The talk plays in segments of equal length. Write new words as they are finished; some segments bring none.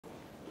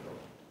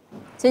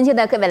尊敬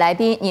的各位来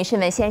宾、女士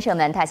们、先生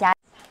们，大家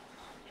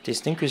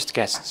Distinguished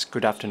guests,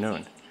 good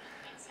afternoon.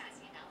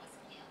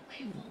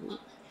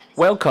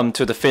 Welcome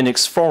to the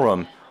Phoenix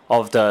Forum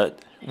of the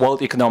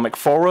World Economic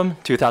Forum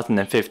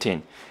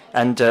 2015.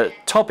 And the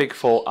topic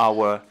for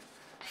our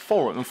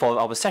forum, for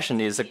our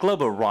session, is the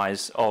global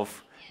rise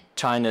of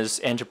China's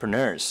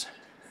entrepreneurs.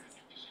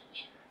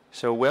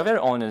 So we're very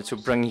honored to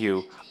bring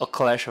you a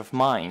clash of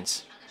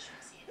minds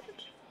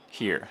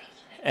here.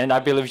 And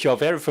I believe you're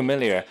very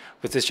familiar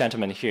with this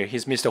gentleman here.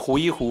 He's Mr. Hu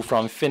Yihu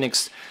from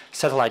Phoenix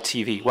Satellite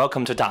TV.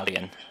 Welcome to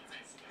Dalian.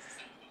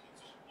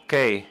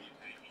 Okay.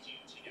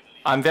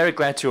 I'm very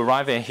glad to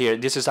arrive in here.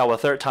 This is our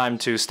third time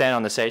to stand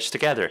on the stage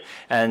together.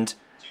 And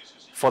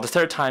for the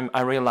third time,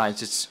 I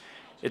realize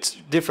it's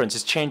different,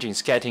 it's changing,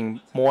 it's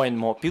getting more and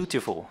more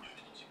beautiful.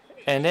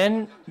 And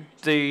then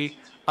the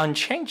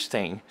unchanged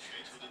thing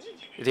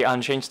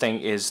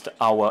is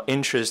our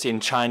interest in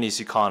Chinese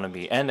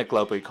economy and the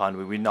global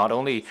economy. We not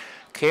only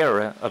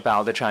care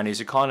about the Chinese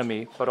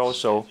economy, but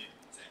also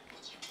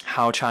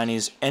how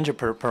Chinese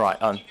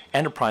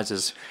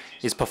enterprises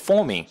is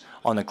performing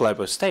on the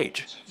global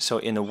stage. So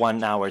in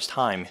 1 hour's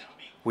time,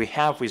 we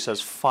have with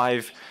us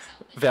 5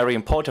 very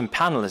important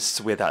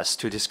panelists with us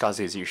to discuss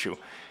this issue.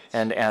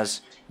 And as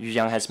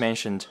Xiang has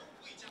mentioned,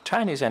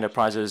 Chinese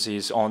enterprises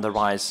is on the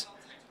rise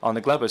on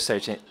the global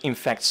stage. In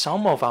fact,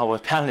 some of our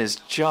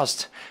panelists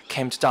just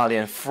came to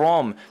Dalian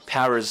from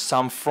Paris,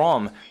 some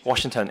from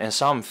Washington, and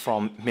some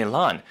from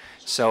Milan.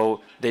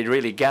 So they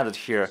really gathered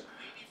here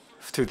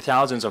to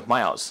thousands of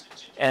miles.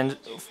 And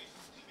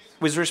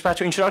with respect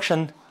to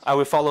introduction, I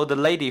will follow the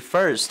lady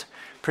first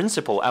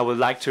principle. I would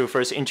like to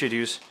first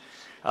introduce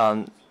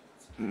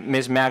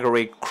Ms.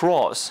 Margery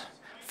Kraus,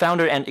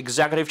 founder and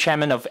executive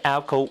chairman of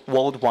APCO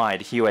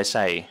Worldwide,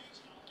 USA.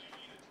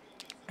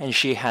 And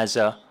she has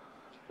a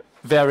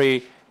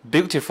very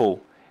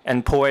beautiful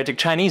and poetic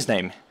Chinese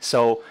name.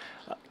 So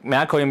may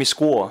I call you Miss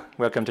Guo?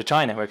 Welcome to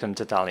China. Welcome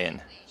to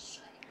Dalian.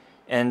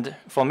 And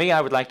for me, I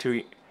would like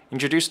to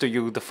introduce to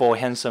you the 4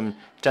 handsome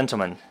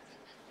gentlemen.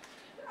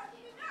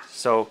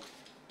 So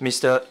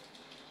Mr.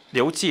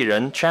 Liu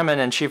Jiren, Chairman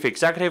and Chief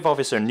Executive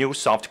Officer,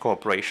 Neusoft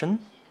Corporation.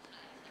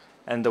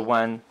 And the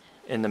one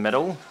in the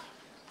middle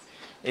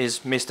is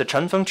Mr.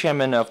 Chen Feng,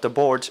 Chairman of the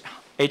Board,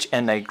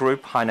 HNA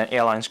Group, Hainan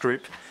Airlines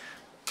Group.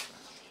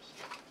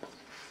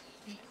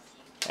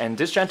 And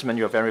this gentleman,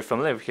 you're very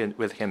familiar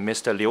with him,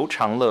 Mr. Liu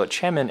Changle,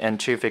 Chairman and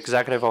Chief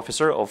Executive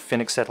Officer of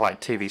Phoenix Satellite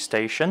TV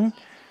Station.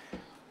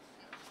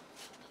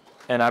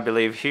 And I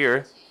believe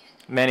here,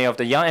 many of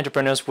the young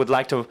entrepreneurs would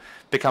like to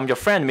become your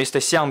friend, Mr.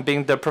 Xiang,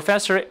 being the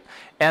professor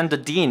and the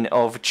dean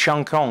of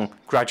Changle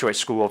Graduate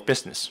School of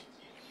Business.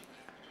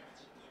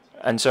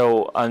 And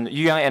so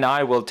Yang and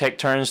I will take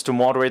turns to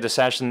moderate the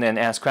session and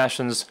ask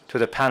questions to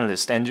the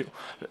panelists,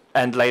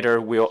 and later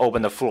we'll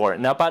open the floor.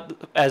 Now, but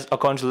as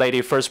according to the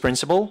lady first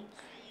principle,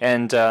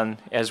 and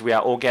as we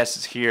are all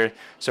guests here,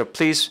 so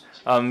please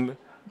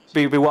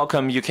be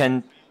welcome. You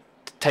can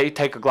take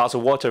a glass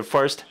of water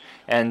first,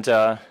 and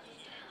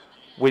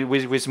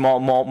with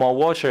more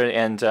water,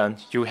 and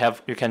you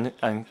can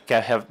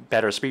have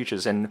better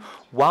speeches. And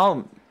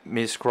while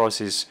Ms. Cross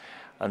is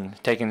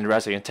taking the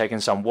rest and taking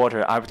some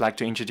water, I would like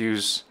to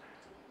introduce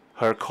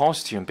her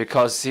costume,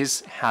 because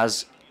this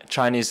has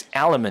Chinese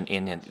element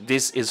in it.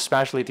 This is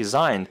specially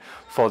designed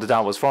for the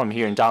Davos Forum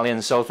here in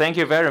Dalian. So thank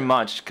you very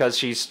much, because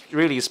she's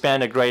really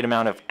spent a great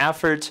amount of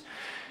effort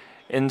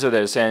into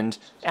this. And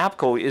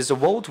APCO is a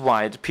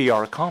worldwide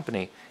PR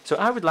company. So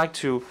I would like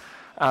to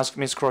ask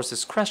Ms. Cross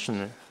this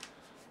question.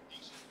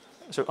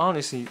 So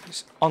honestly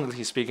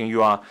speaking,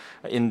 you are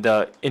in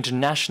the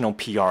international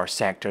PR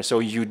sector, so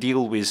you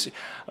deal with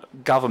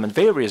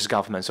various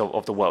governments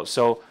of the world.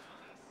 So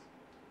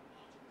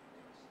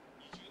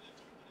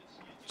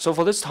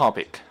for this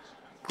topic,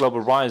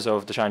 global rise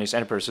of the Chinese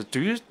enterprises, do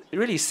you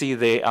really see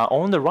they are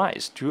on the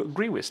rise? Do you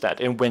agree with that?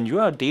 And when you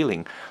are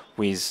dealing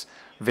with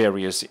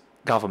various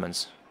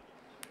governments,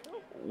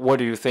 what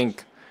do you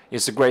think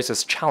is the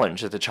greatest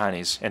challenge that the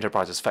Chinese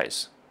enterprises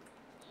face?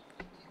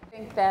 I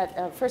think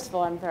that, first of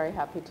all, I'm very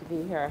happy to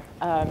be here.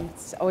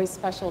 It's always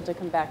special to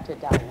come back to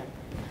Dalian.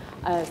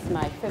 It's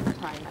my 5th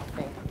time, I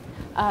think.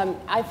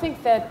 I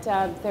think that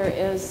there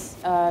is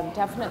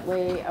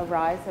definitely a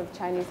rise of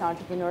Chinese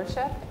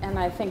entrepreneurship, and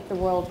I think the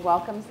world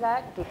welcomes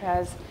that,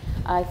 because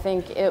I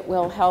think it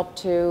will help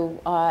to,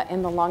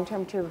 in the long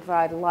term, to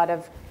provide a lot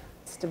of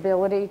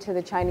stability to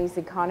the Chinese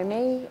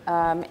economy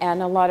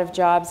and a lot of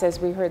jobs, as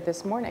we heard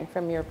this morning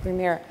from your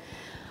premier.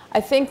 I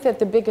think that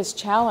the biggest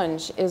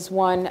challenge is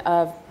one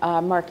of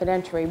market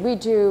entry. We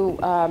do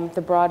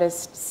the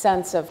broadest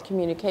sense of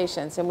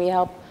communications, and we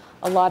help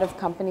a lot of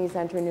companies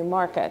enter new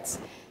markets.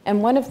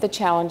 And one of the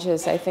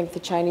challenges I think the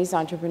Chinese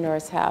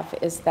entrepreneurs have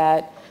is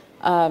that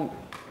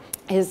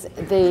is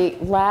the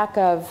lack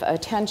of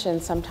attention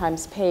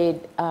sometimes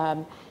paid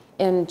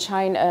in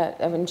China,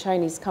 in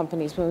Chinese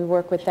companies when we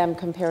work with them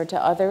compared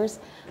to others,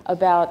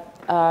 about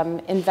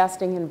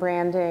investing in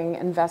branding,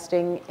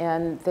 investing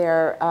in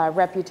their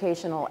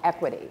reputational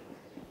equity.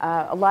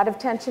 A lot of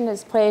tension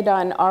is played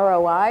on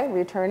ROI,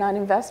 return on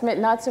investment,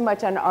 not so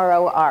much on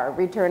ROR,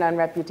 return on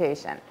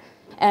reputation.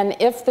 And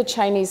if the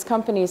Chinese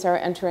companies are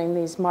entering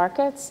these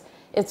markets,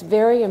 it's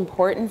very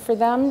important for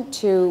them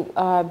to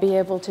be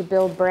able to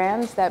build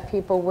brands that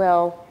people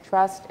will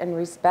trust and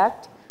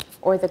respect,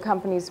 or the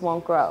companies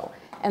won't grow.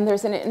 And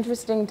there's an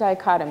interesting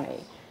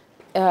dichotomy.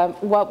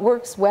 What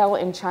works well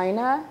in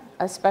China,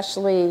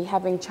 especially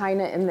having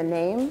China in the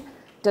name,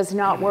 does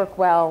not work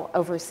well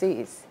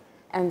overseas.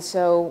 And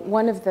so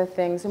one of the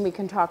things, and we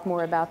can talk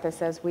more about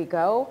this as we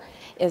go,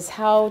 is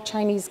how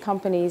Chinese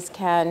companies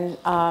can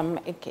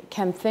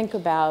think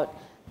about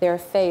their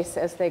face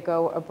as they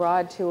go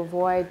abroad to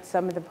avoid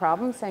some of the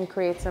problems and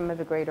create some of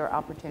the greater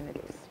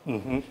opportunities.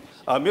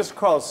 Ms.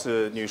 Kraus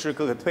女士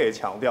特别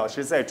强调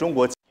是在中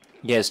国。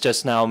Yes,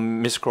 just now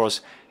Ms.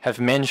 Kraus have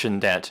mentioned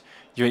that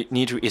you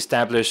need to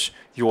establish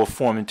your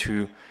form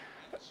to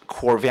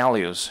core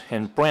values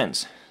and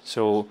brands.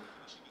 So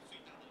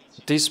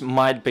this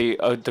might be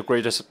the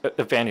greatest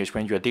advantage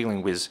when you're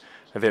dealing with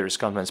various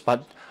governments.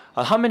 But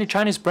how many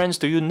Chinese brands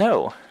do you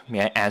know,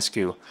 may I ask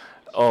you?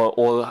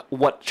 Or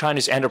what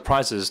Chinese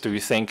enterprises do you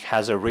think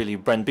has a really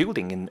brand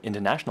building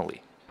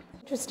internationally?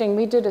 Interesting.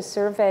 We did a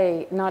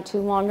survey not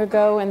too long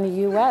ago in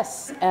the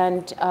US,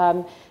 and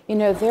you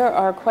know, there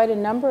are quite a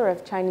number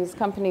of Chinese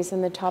companies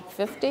in the top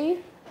 50.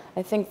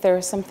 I think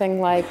there's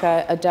something like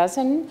a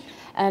dozen.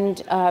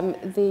 And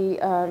in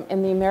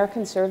the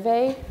American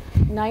survey,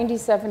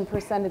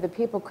 97% of the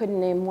people couldn't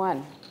name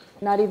one,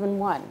 not even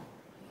one.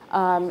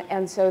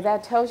 And so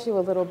that tells you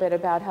a little bit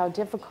about how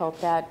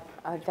difficult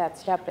that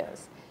step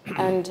is.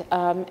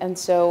 And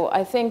so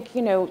I think,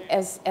 you know,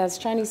 as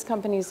Chinese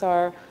companies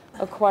are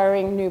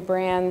acquiring new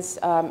brands,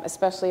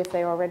 especially if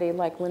they already,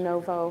 like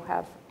Lenovo,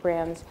 have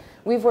brands.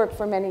 We've worked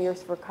for many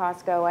years for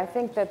Costco. I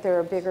think that there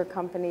are bigger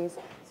companies,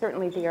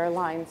 certainly the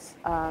airlines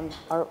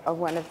are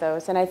one of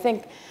those. And I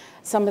think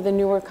some of the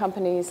newer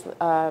companies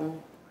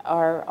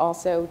are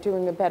also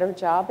doing a better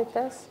job at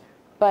this.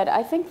 But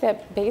I think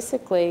that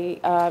basically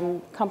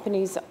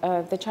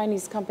the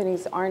Chinese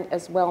companies aren't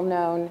as well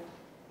known.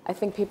 I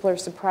think people are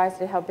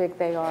surprised at how big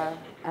they are,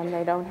 and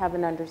they don't have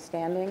an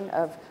understanding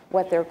of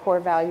what their core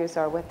values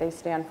are, what they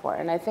stand for.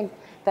 And I think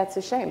that's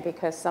a shame,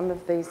 because some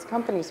of these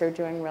companies are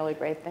doing really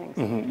great things.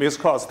 Ms.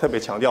 Kraus 特别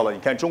强调了，你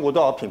看中国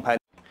多少品牌。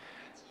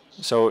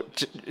So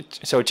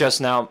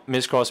just now,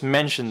 Ms. Kraus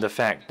mentioned the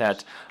fact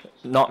that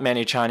not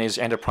many Chinese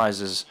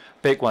enterprises,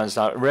 big ones,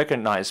 are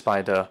recognized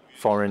by the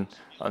foreign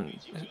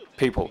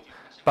people.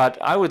 But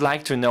I would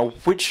like to know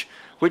which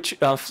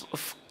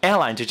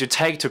airline did you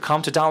take to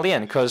come to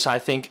Dalian? Because I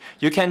think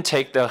you can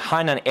take the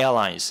Hainan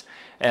Airlines.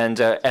 And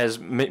as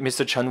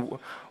Mr. Chen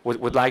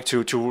would like to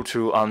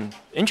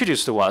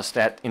introduce to us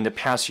that in the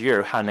past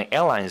year, Hainan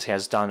Airlines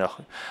has done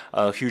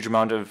a huge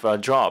amount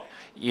of job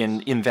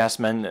in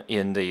investment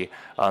in the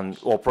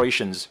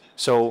operations.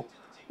 So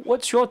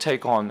what's your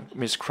take on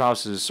Ms.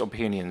 Kraus's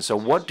opinion? So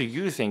what do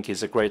you think is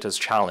the greatest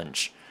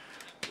challenge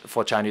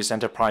for Chinese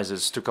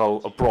enterprises to go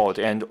abroad,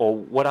 and or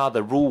what are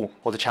the rules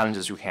or the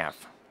challenges you have?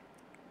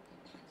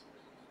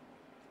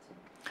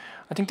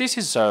 I think this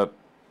is a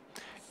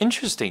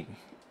interesting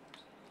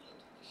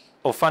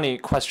or funny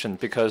question,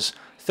 because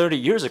 30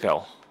 years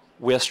ago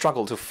we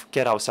struggled to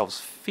get ourselves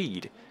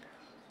feed.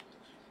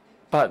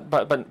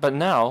 But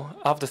now,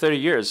 after 30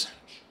 years,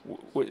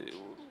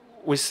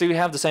 we still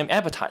have the same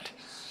appetite.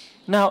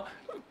 Now,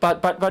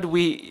 but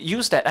we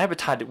use that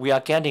appetite, we are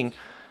getting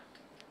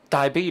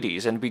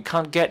diabetes and we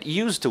can't get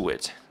used to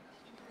it.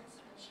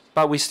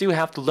 But we still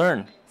have to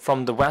learn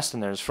from the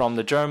Westerners, from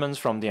the Germans,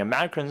 from the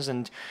Americans,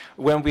 and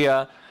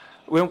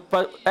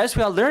but as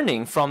we are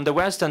learning from the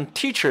Western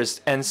teachers,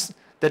 and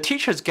the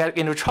teachers get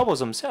into trouble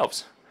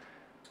themselves.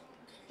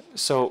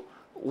 So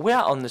we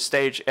are on the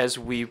stage, as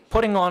we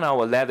putting on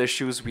our leather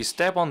shoes, we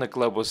step on the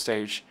global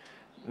stage.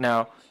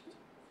 Now,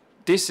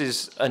 this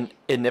is an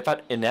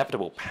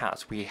inevitable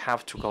path. We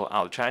have to go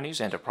out.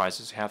 Chinese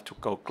enterprises have to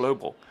go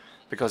global,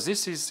 because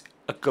this is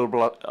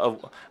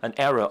an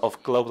era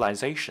of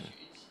globalization.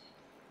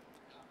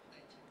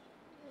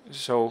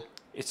 So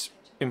it's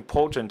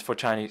important for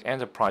Chinese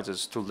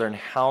enterprises to learn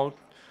how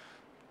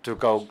to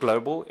go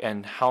global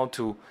and how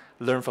to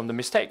learn from the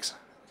mistakes.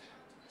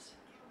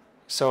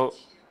 So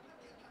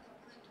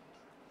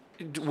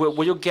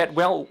will you get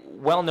well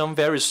known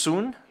very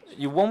soon?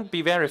 You won't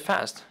be very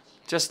fast.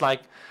 Just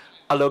like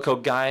a local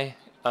guy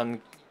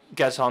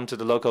gets onto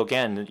the local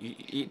gang,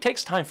 it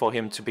takes time for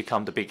him to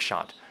become the big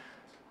shot.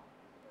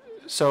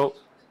 So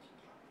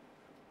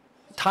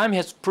time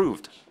has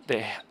proved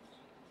the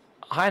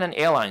Hainan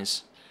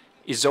Airlines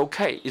is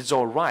okay, it's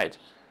all right.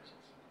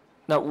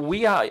 Now,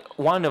 we are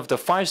one of the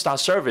 5-star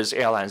service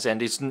airlines,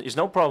 and it's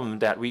no problem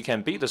that we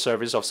can beat the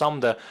service of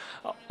some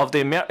of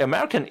the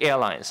American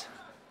airlines.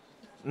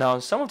 Now,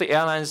 some of the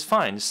airlines,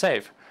 fine,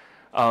 safe.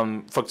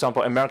 For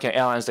example, American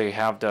Airlines, they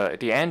have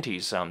the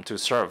antis to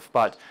serve,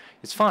 but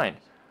it's fine.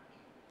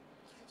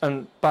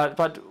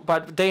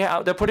 But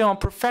they're putting on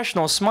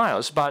professional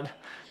smiles, but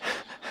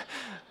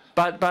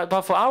But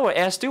for our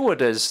air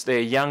stewardess, they're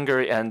younger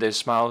and they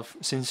smile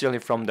sincerely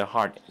from the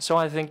heart. So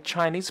I think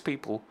Chinese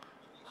people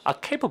are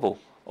capable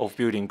of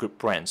building good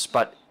brands,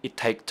 but it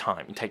takes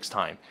time. It takes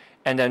time,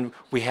 and then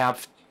we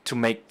have to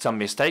make some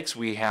mistakes.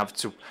 We have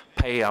to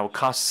pay our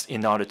costs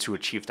in order to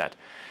achieve that.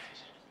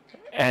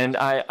 And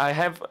I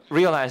have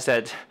realized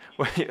that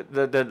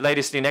the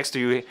lady sitting next to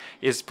you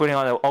is putting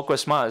on an awkward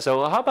smile.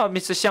 So how about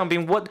Mr.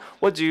 Xiang?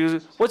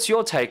 What's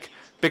your take?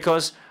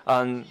 Because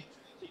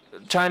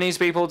Chinese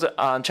people,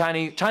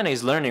 China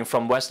is learning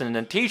from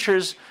Western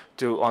teachers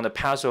on the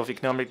path of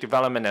economic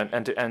development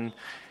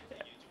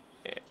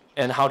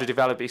and how to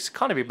develop its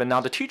economy. But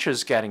now the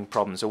teachers getting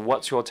problems. So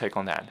what's your take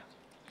on that?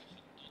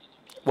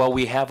 Well,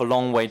 we have a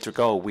long way to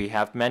go. We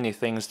have many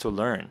things to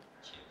learn.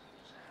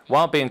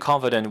 While being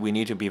confident, we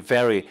need to be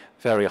very,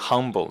 very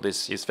humble.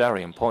 This is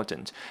very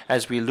important.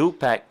 As we look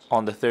back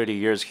on the 30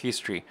 years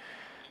history,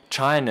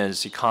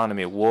 China's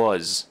economy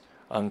was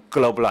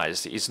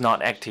globalized. It's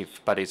not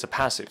active, but it's a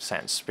passive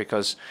sense,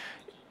 because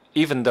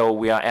even though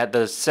we are at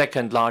the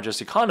second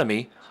largest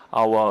economy,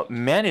 our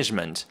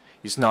management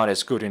is not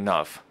as good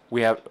enough.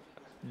 We have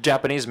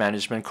Japanese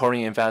management,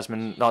 Korean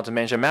investment, not to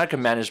mention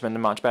American management,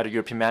 and much better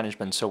European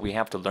management, so we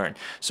have to learn.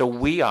 So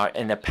we are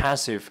in a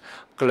passive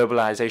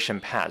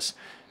globalization path.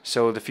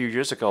 So a few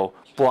years ago,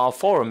 Boao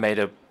Forum made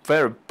a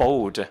very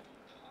bold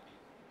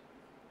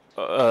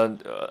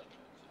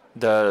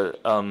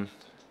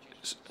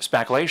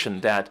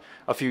speculation that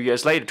a few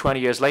years later, 20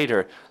 years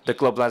later, the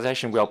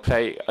globalization will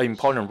play an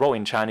important role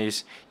in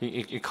Chinese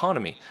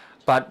economy.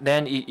 But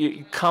then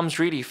it comes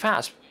really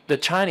fast. The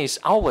Chinese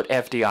outward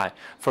FDI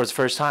for the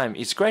first time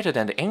is greater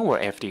than the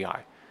inward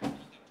FDI.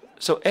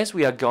 So as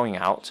we are going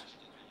out,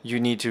 you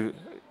need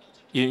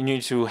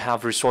to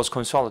have resource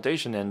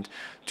consolidation and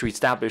to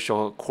establish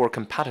your core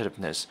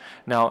competitiveness.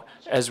 Now,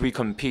 as we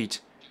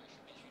compete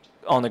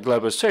on the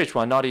global stage,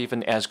 we're not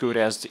even as good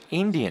as the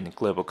Indian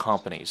global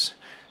companies.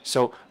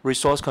 So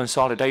resource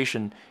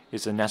consolidation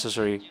is a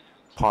necessary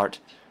part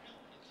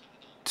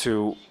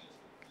to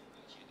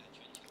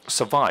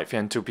survive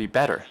and to be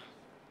better.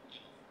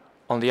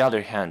 On the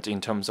other hand, in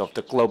terms of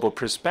the global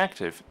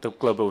perspective, the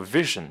global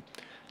vision,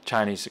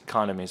 Chinese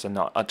economies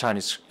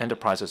Chinese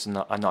enterprises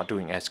are not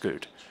doing as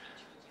good.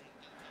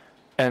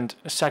 And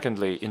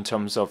secondly, in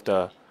terms of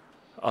the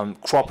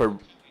corporate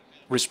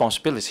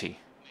responsibility,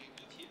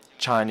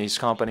 Chinese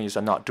companies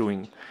are not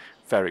doing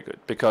very good,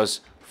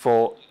 because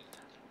for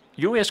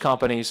U.S.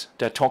 companies,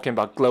 they're talking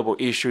about global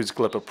issues,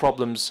 global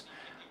problems,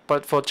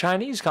 but for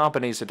Chinese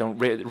companies, they don't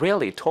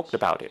really talk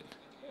about it.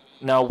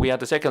 Now we are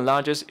the second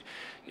largest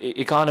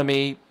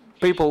economy.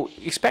 People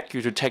expect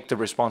you to take the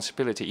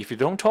responsibility. If you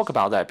don't talk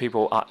about that,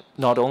 people are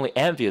not only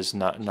envious,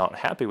 not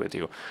happy with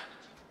you.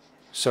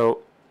 So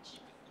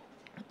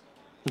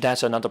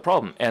that's another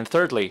problem. And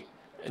thirdly,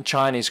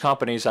 Chinese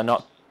companies are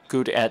not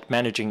good at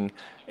managing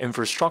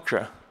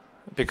infrastructure,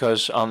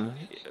 because in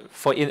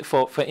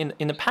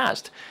the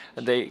past,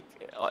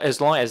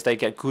 as long as they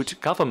get good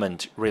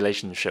government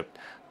relationship,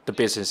 the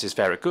business is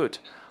very good.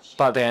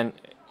 But then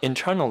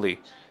internally,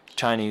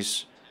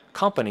 Chinese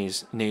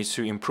companies need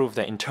to improve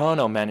their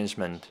internal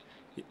management,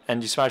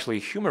 and especially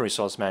human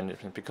resource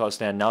management, because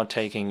they're now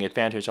taking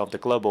advantage of the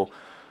global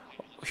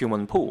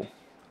human pool,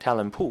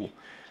 talent pool.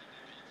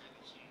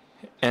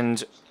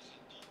 And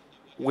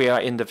we are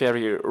in the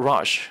very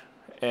rush.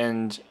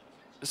 And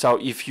so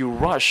if you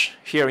rush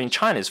here in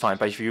China, it's fine.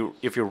 But if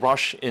you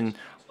rush in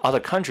other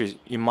countries,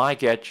 it might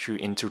get you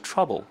into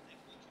trouble.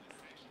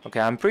 Okay,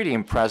 I'm pretty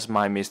impressed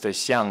by Mr.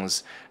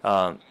 Xiang's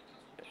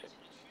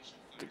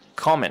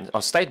comment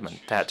or statement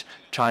that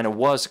China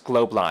was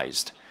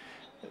globalized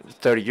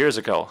 30 years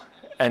ago,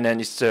 and then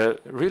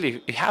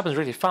it happens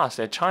really fast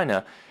that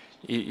China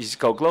is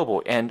go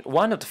global. And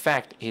one of the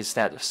facts is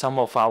that some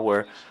of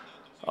our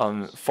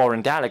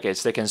foreign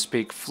delegates, they can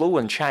speak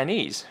fluent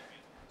Chinese.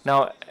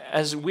 Now,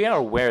 as we are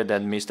aware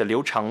that Mr.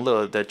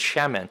 Changle, the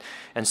chairman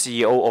and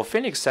CEO of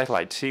Phoenix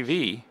Satellite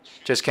TV,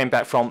 just came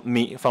back from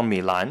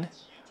Milan,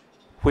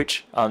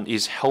 which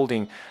is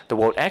holding the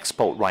World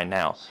Expo right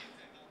now.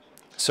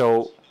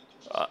 So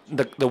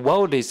the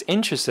world is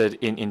interested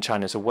in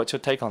China. So what's your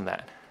take on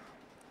that?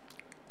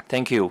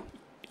 Thank you,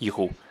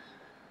 Yihu.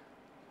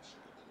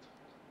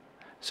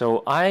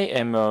 So I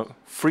am a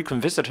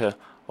frequent visitor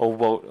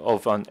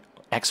of an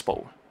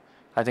expo.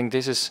 I think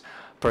this is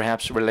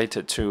perhaps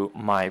related to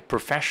my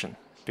profession,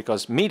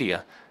 because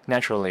media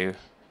naturally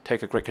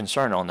take a great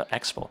concern on the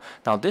expo.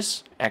 Now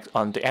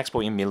on the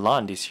expo in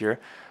Milan this year,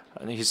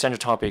 his central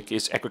topic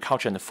is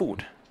agriculture and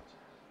food.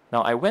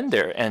 Now I went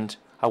there and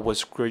I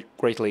was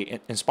greatly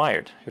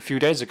inspired. A few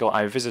days ago,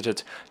 I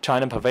visited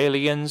China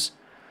pavilions,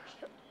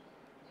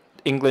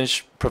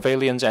 English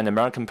pavilions, and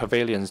American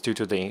pavilions. Due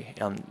to the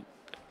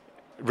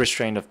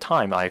restraint of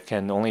time, I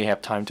can only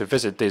have time to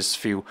visit these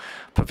few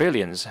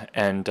pavilions.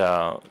 And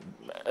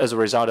as a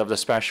result of the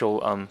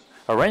special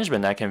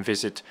arrangement, I can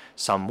visit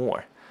some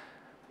more.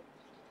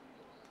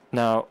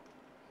 Now,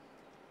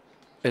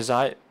 as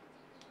I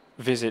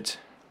visit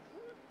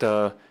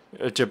the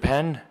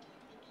Japan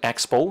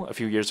Expo a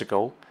few years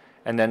ago,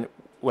 and then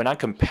when I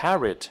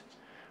compare it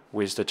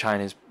with the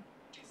Chinese,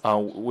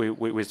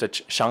 with the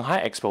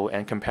Shanghai Expo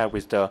and compare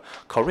with the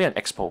Korean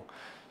Expo,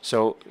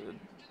 so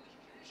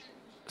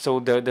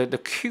the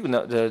queue,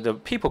 the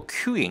people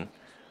queuing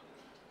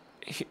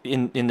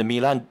in the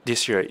Milan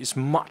this year is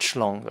much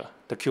longer.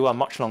 The queue are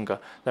much longer.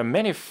 There are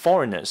many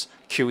foreigners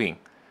queuing.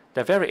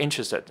 They're very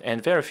interested,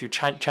 and very few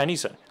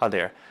Chinese are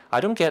there.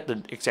 I don't get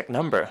the exact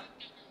number.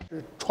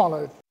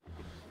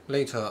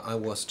 Later, I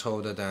was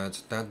told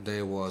that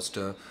day was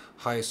the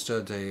highest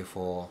day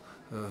for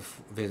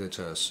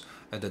visitors.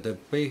 And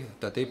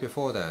the day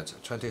before that,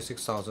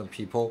 26,000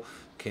 people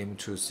came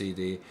to see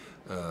the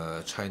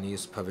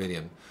Chinese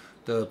pavilion.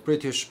 The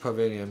British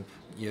pavilion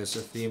is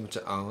themed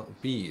on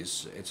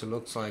bees. It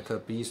looks like a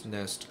bee's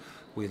nest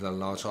with a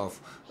lot of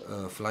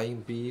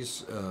flying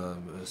bees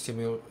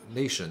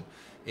simulation.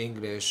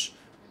 English,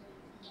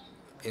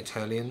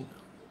 Italian,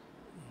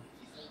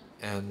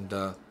 and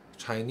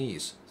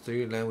Chinese,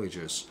 3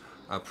 languages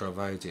are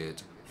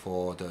provided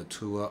for the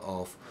tour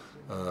of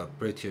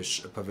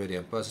British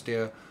pavilion, but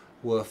there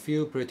were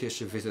few British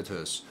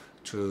visitors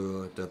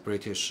to the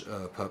British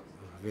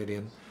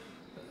pavilion,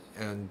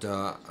 and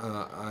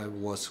I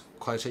was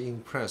quite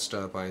impressed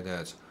by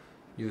that.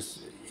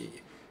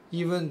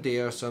 Even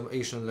there are some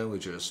Asian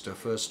languages. The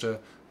first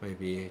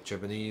maybe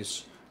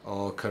Japanese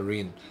or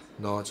Korean,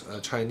 not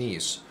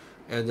Chinese.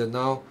 And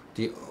now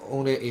the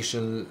only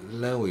Asian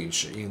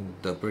language in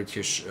the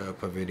British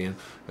pavilion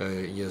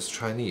is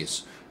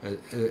Chinese.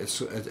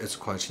 It's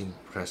quite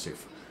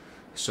impressive.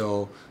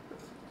 So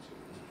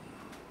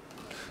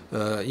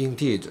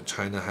indeed,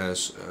 China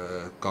has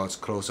got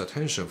close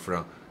attention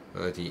from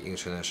the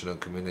international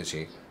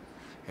community.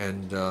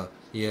 And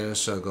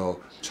years ago,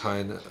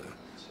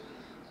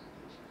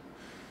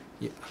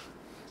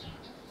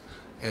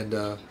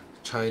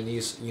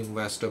 Chinese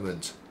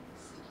investment.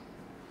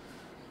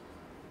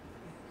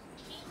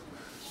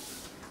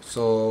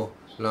 So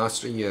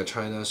last year,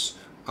 China's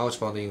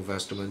outbound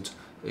investment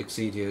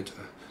exceeded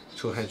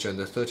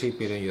 $230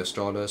 billion,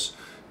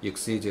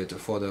 exceeded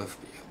for the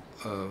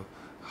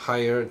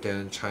higher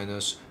than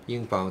China's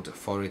inbound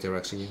foreign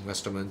direct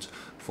investment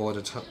for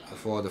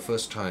the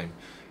first time.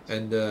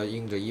 And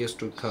in the years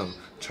to come,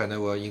 China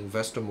will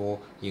invest more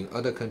in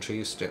other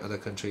countries than other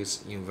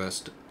countries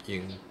invest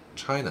in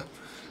China.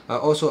 I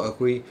also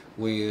agree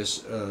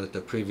with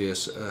the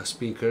previous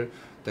speaker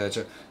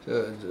that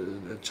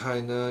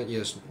China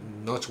is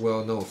not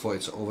well known for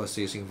its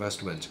overseas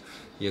investment,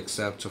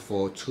 except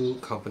for 2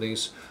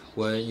 companies.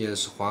 One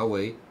is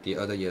Huawei, the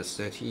other is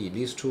ZTE.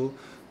 These 2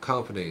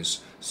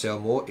 companies sell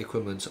more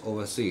equipment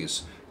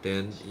overseas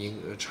than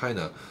in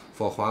China.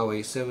 For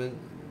Huawei,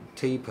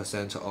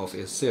 70% of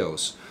its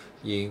sales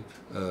in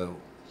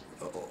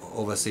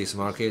overseas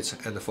markets,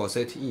 and for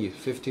ZTE,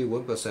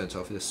 51%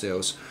 of the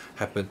sales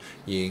happen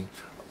in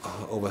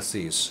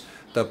overseas.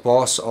 The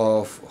boss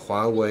of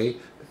Huawei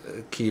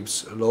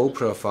keeps low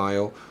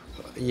profile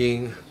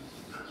in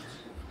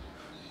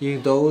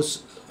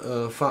those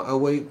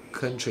faraway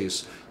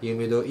countries in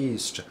Middle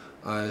East.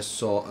 I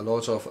saw a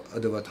lot of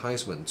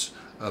advertisements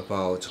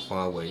about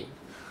Huawei.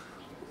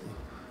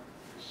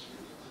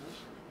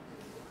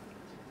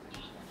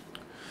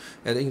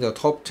 And in the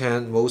top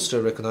 10 most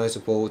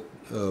recognizable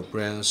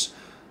brands,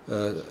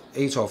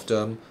 8 of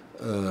them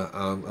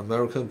are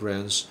American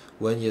brands.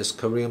 One is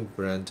Korean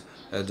brand,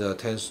 and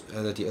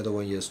the other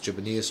one is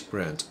Japanese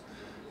brand.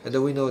 And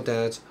we know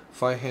that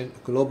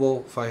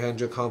global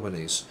 500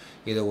 companies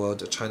in the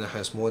world, China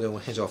has more than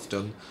 100 of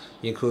them,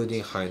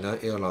 including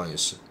Hainan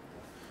Airlines.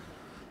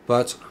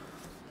 But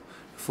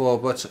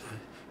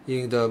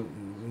in the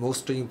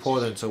most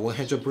important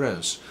 100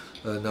 brands,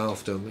 none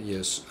of them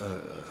is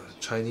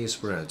Chinese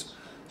brand.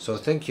 So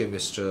thank you,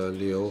 Mr.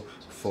 Liu,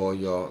 for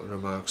your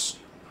remarks.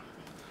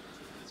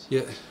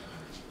 Yeah.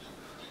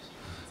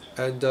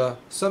 And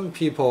some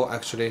people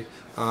actually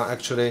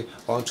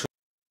want to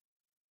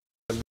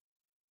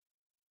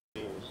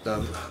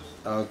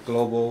the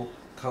global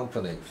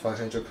company,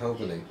 500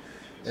 company,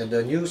 and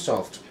the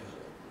Neusoft.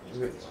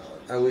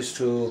 I wish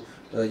to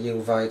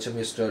invite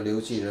Mr.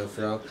 Liu Jiren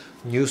from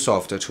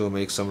Neusoft to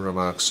make some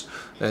remarks,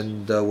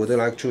 and would you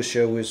like to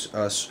share with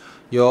us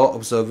your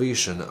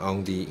observation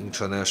on the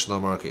international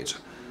market?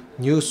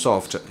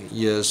 Neusoft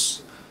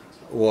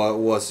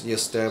was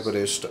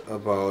established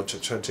about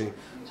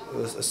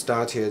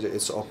started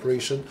its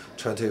operation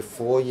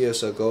 24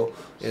 years ago,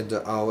 and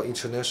our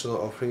international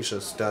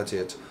operation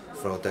started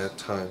from that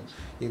time.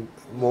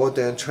 More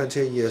than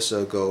 20 years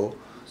ago,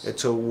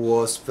 it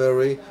was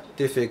very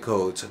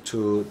difficult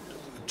to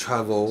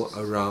travel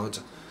around,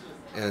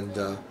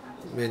 and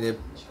many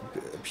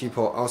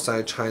people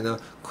outside China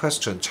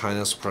questioned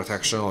China's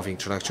protection of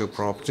intellectual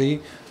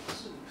property,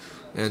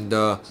 and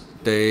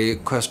they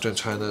questioned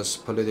China's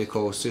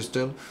political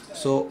system.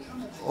 So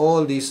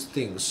all these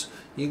things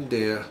in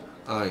their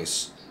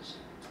eyes,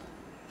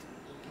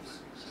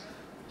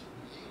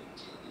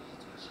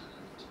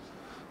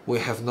 we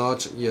have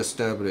not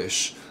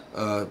established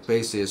a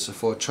basis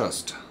for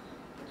trust.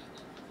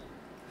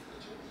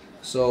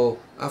 So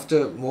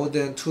after more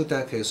than 2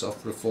 decades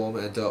of reform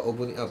and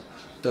opening up,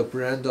 the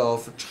brand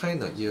of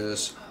China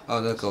is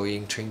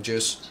undergoing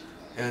changes,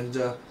 and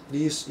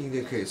this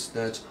indicates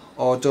that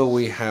although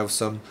we have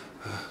some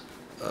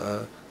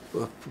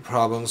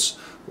problems,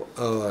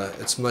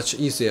 it's much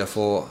easier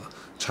for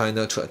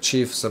China to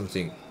achieve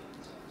something.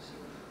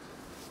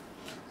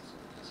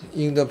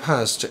 In the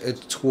past,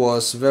 it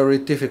was very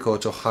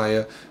difficult to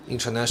hire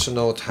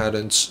international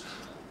talents,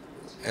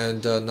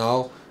 and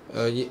now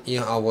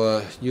in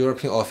our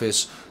European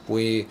office,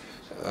 we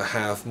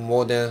have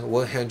more than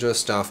 100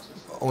 staff.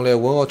 Only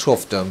 1 or 2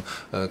 of them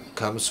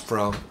comes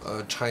from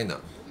China.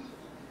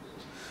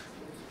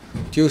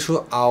 Due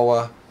to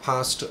our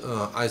past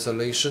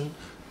isolation,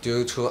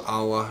 due to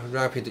our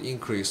rapid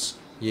increase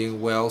in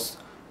wealth,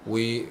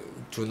 we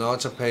do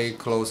not pay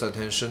close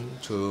attention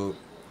to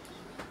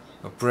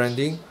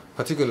branding.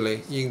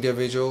 Particularly,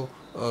 individual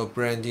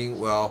branding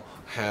will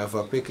have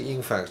a big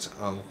impact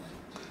on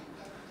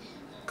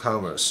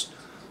commerce.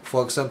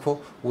 For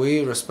example,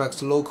 we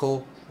respect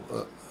local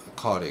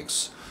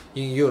colleagues.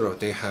 In Europe,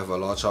 they have a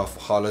lot of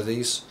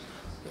holidays,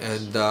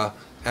 and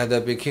at the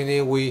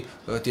beginning, we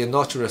did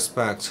not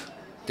respect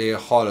their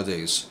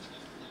holidays.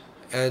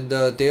 And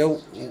there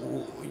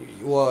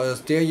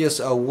is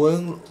a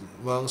 1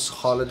 month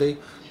holiday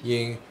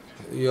in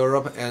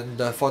Europe,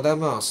 and for that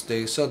month,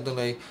 they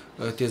suddenly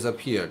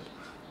disappeared.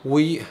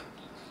 We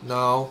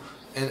now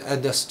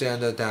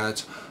understand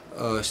that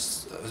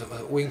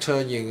winter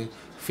in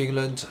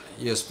Finland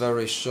is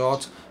very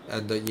short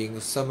and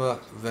in summer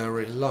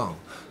very long.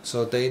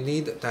 So they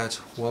need that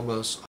 1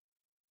 month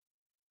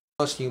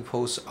not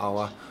impose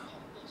our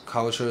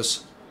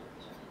cultures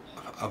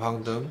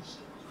upon them.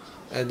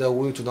 And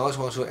we do not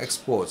want to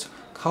export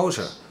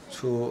culture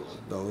to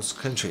those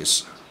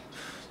countries.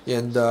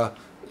 And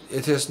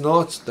it is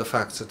not the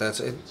fact that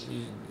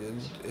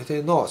it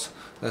is not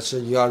that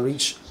you are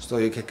rich so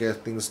you can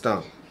get things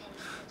done.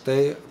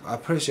 They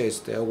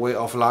appreciate their way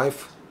of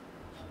life.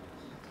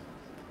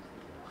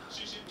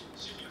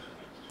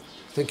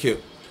 Thank you.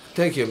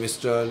 Thank you,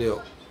 Mr.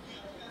 Liu.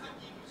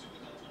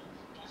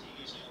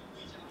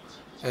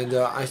 And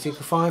I think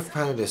 5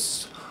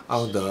 panelists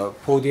on the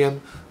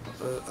podium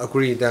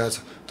agree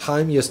that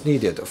time is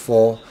needed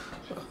for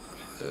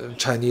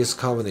Chinese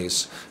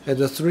companies. And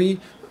the 3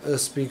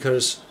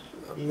 speakers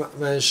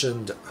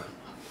mentioned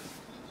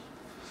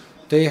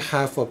they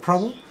have a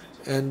problem,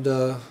 and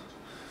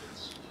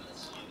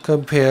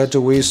compared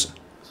with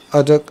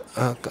other,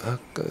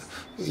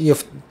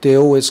 if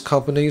deal with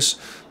companies,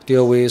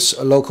 deal with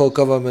local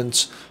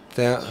governments,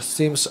 there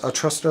seems a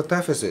trust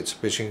deficit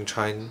between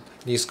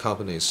Chinese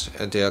companies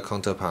and their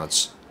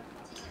counterparts.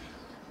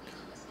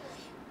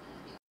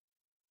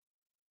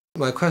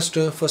 My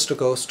question first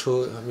goes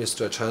to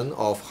Mr. Chen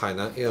of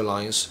Hainan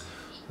Airlines.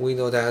 We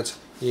know that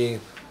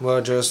in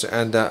mergers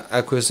and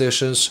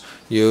acquisitions,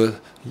 you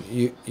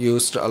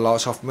used a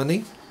lot of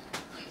money,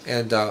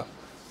 and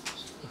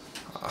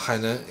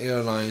Hainan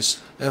Airlines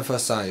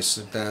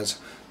emphasized that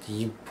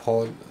the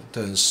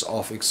importance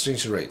of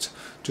exchange rate.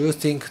 Do you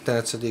think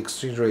that the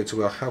exchange rate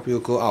will help you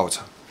go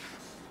out?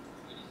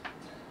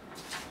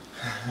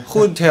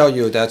 Who tell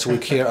you that we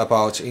care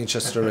about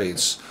interest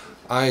rates?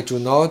 I do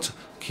not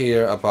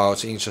care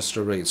about interest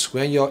rates.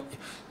 When your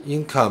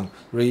income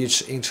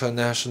reach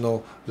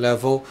international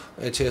level,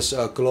 it is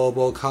a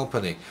global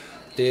company.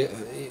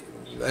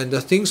 And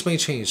things may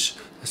change.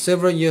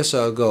 Several years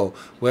ago,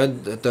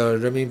 when the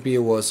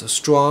renminbi was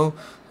strong,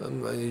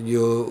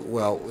 you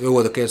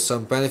would get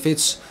some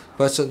benefits,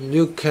 but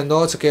you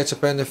cannot get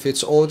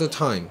benefits all the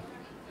time.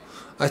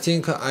 I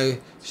think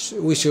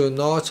we should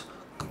not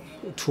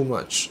too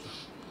much.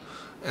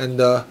 And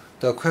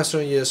the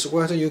question is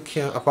whether you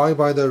can abide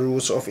by the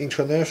rules of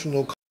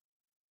international.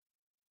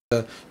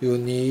 You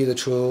need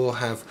to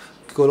have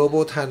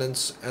global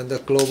talents and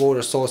global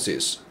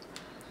resources.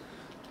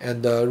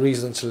 And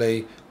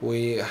recently,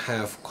 we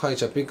have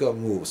quite a big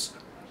moves.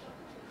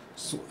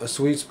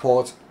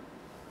 Swissport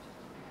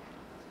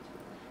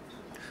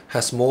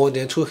has more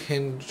than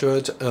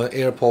 200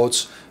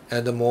 airports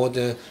and more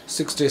than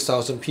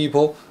 60,000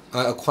 people.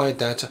 I acquired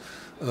that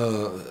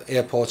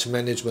airport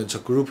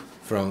management group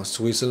from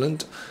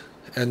Switzerland.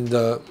 And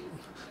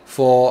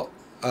for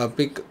a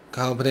big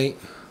company,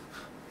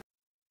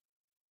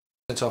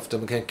 of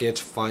them can get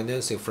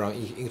financing from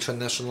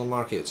international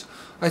markets.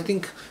 I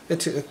think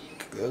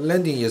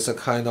lending is a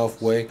kind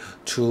of way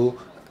to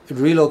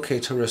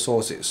relocate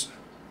resources.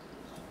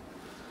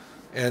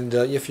 And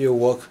if you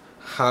work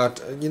hard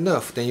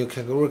enough, then you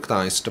can be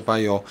recognized by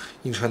your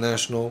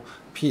international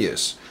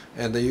peers,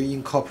 and you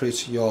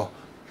incorporate your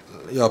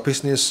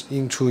business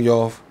into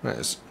your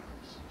friends.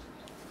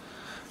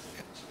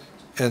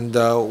 And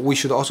we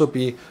should also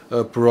be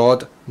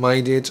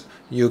broad-minded.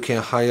 You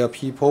can hire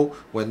people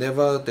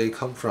whenever they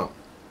come from.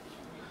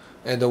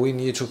 And we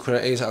need to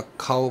create a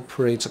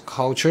corporate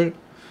culture,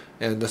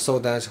 and so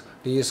that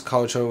this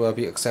culture will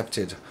be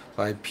accepted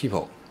by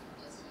people.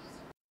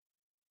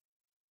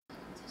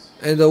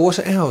 And what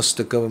else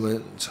the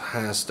government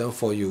has done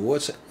for you?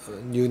 What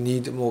you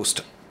need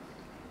most?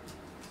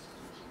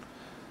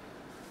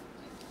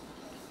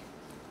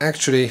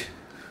 actually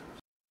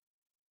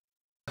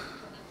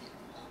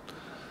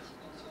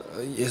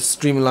is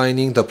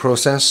streamlining the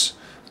process.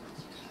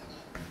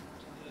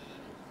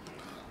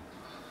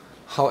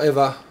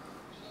 However,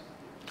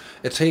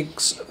 it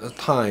takes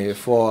time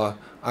for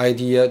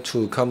idea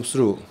to come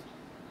through,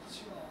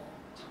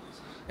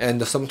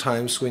 and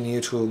sometimes we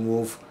need to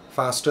move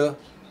faster.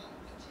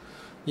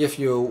 If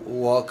you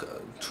walk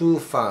too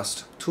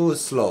fast, too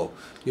slow,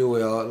 you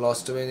will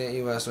lose many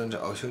investment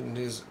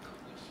opportunities.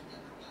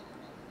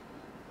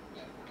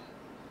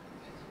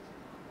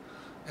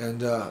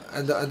 And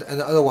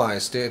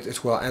otherwise,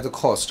 it will add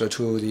cost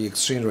to the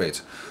exchange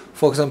rate.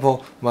 For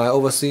example, my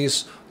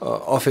overseas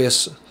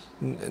office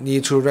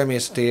need to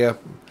remit their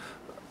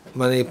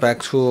money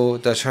back to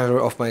the treasury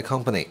of my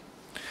company,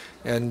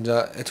 and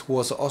it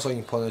was also an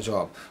important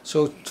job.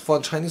 So for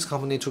the Chinese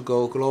company to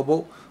go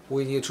global,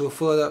 we need to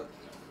further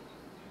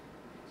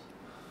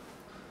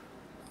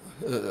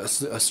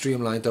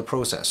streamline the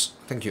process.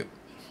 Thank you.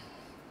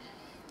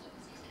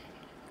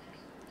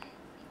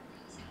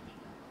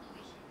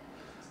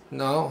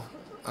 Now,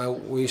 I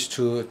wish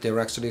to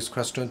direct this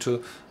question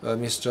to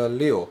Mr.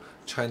 Liu.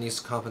 Chinese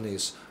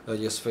companies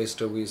is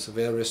faced with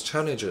various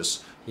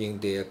challenges in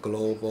their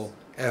global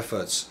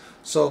efforts.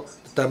 So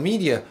the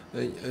media,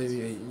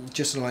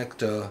 just like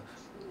the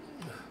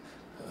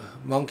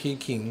Monkey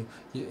King,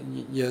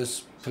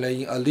 is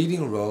playing a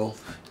leading role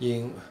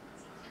in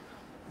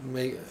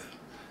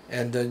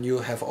and then you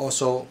have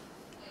also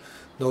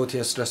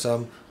noticed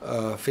some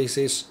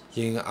faces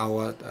in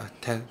our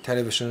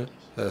television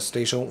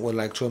station. Would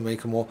like to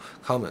make more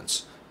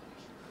comments.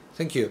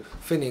 Thank you.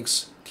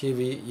 Phoenix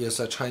TV is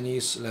a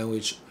Chinese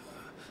language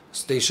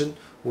station.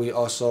 We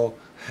also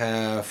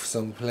have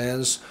some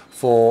plans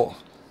for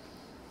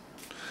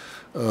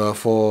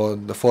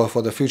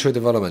the future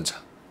development.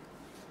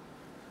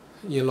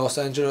 In Los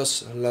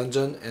Angeles,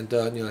 London, and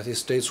the United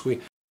States,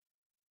 we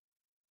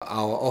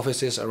our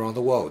offices around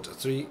the world,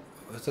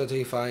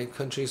 35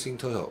 countries in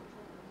total.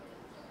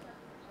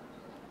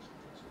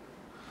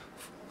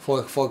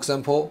 For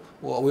example,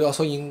 we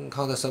also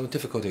encounter some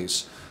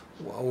difficulties.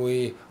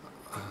 We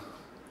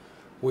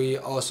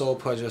also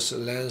purchase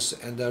lands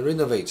and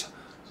renovate.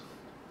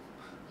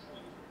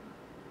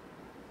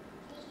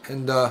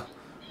 And a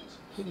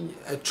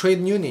trade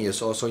union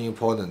is also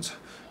important.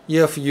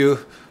 If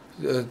you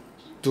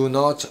do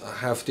not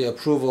have the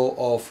approval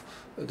of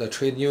the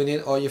trade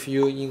union, or if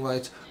you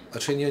invite a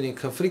trade union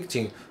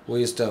conflicting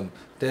with them,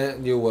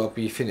 then you will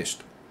be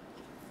finished.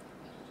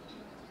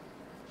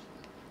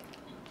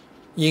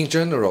 In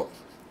general,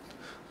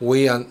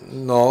 we are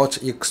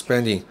not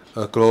expanding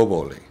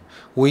globally.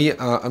 We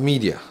are a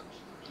media.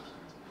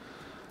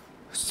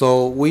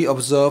 So we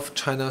observe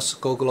China's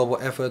go global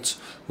efforts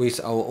with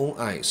our own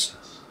eyes.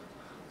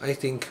 I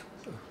think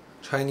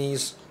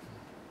Chinese,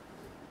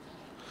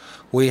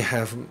 we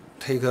have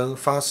taken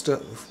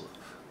faster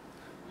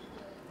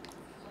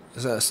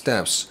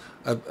steps.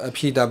 A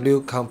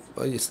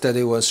PW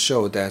study was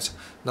showed that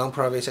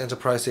non-private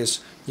enterprises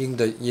in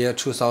the year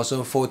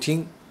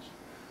 2014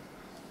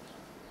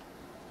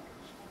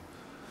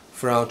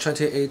 from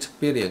 28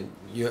 billion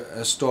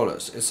US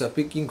dollars. It's a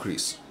big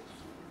increase.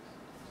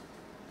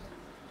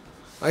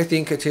 I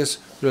think it is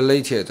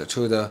related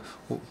to the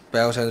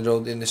Belt and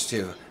Road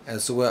Initiative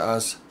as well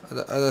as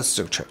the other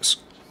structures.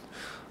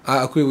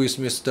 I agree with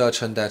Mr.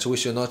 Chen that we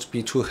should not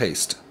be too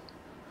hasty.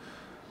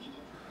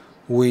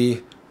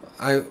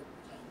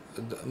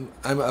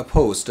 I'm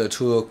opposed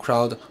to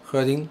crowd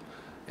herding,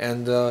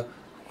 and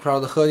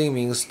crowd herding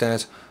means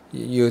that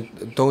you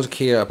don't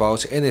care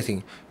about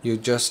anything. You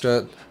just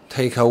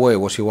take away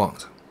what you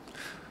want.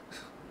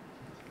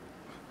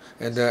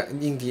 And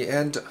in the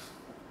end,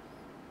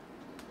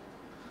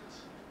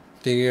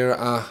 there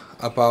are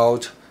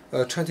about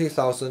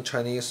 20,000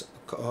 Chinese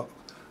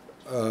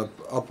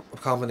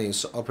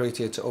companies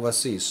operated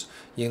overseas.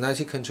 In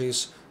 90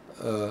 countries,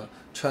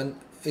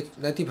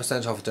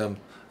 90% of them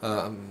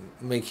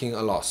making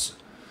a loss.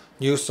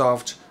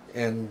 Neusoft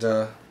and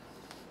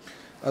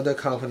other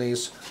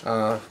companies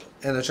are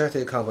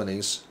energetic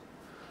companies,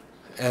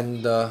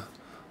 and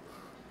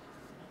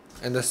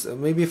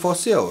maybe for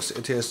sales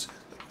it is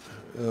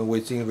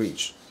within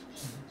reach.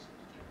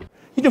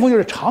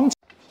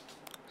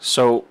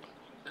 So,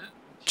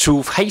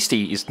 too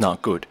hasty is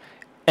not good,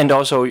 and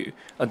also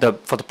for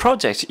the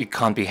projects you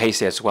can't be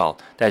hasty as well.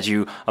 That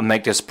you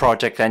make this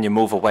project and you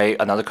move away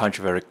another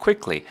country very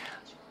quickly.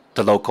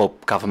 The local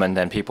government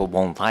and people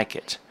won't like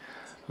it.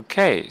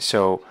 Okay,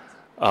 so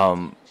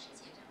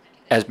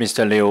as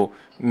Mr. Liu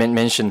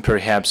mentioned,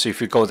 perhaps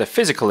if you go there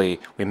physically,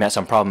 we met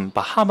some problem.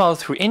 But how about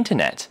through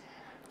internet?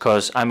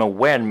 Because I'm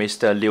aware,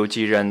 Mr. Liu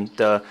Jiren,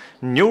 the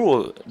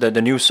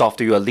Neusoft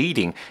you are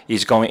leading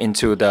is going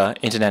into the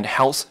internet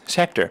health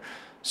sector.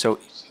 So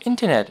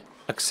internet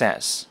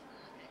access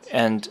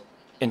and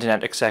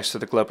internet access to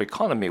the global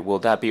economy, will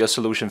that be a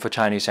solution for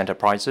Chinese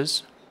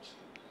enterprises?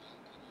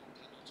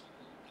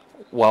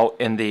 Well,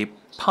 in the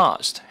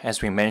past,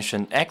 as we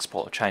mentioned,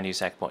 export,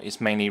 Chinese export,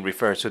 is mainly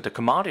refers to the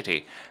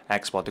commodity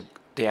export,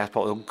 the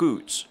export of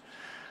goods.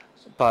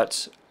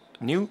 But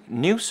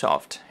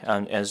Neusoft,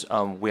 as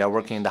we are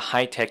working in the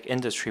high-tech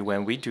industry,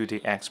 when we do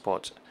the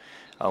export,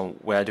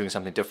 we are doing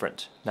something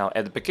different. Now,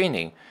 at the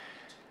beginning,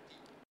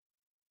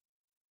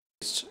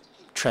 it's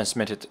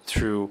transmitted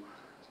through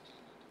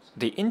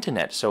the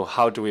internet. So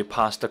how do we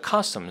pass the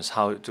customs?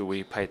 How do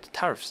we pay the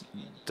tariffs?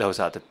 Those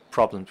are the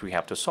problems we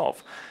have to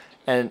solve.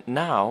 And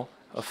now,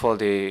 for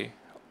the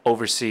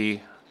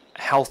overseas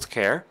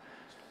healthcare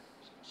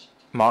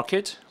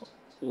market,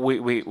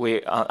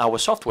 our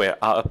software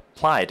are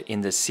applied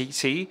in the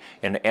CT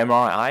and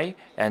MRI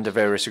and the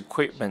various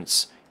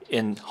equipments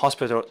in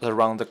hospitals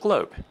around the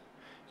globe.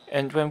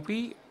 And when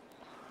we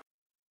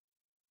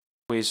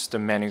with the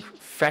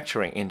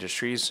manufacturing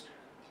industries,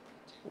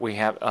 we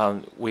have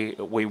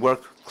we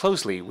work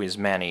closely with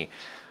many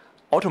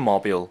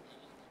automobile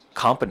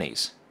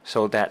companies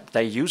so that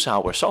they use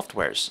our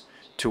softwares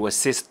to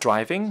assist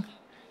driving,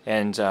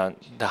 and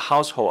the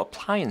household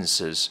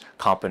appliances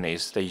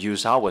companies, they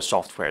use our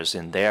softwares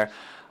in their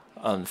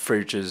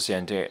fridges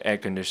and air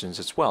conditioners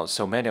as well.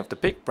 So many of the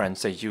big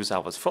brands, they use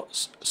our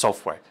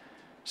software.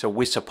 So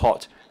we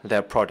support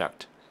their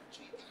product.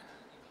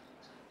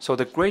 So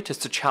the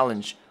greatest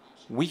challenge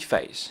we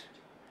face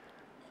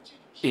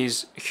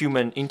is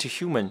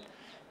human-to-human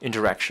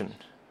interaction.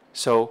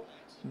 So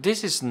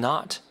this is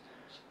not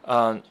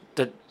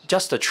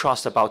just the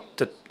trust about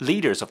the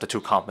leaders of the two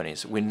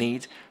companies. We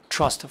need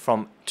trust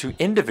from two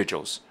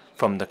individuals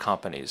from the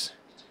companies.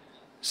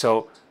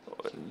 So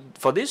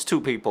for these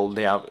two people,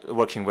 they are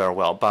working very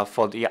well. But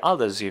for the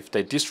others, if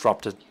they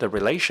disrupt the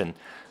relation,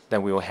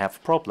 then we will have a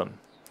problem.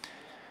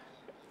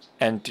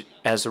 And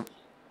as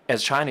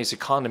Chinese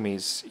economy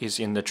is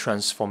in the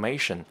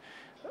transformation,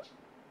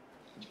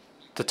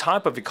 the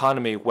type of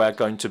economy we're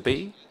going to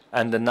be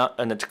and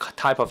the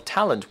type of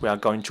talent we are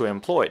going to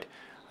employ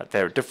are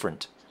very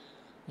different.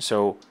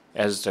 So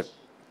as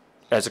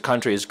the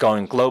country is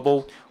going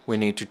global, we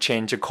need to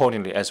change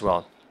accordingly as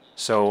well.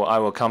 So I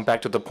will come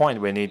back to the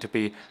point, we need to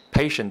be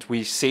patient.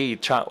 We see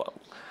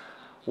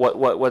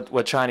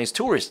what Chinese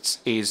tourists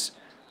is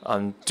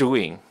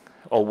doing,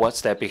 or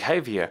what's their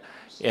behavior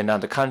in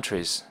other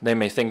countries. They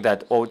may think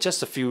that, oh,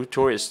 just a few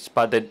tourists,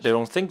 but they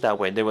don't think that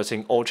way. They will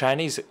think all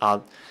Chinese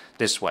are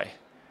this way.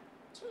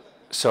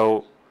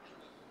 So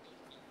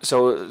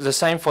the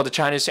same for the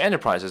Chinese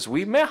enterprises.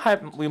 We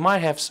might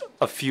have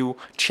a few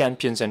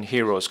champions and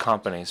heroes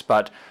companies,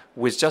 but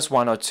with just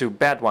one or two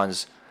bad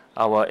ones,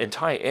 our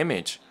entire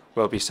image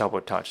will be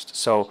sabotaged.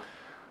 So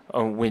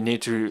we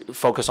need to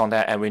focus on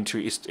that, and we need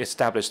to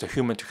establish the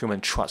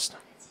human-to-human trust.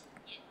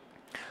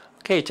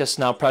 Okay, just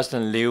now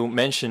President Liu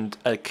mentioned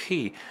a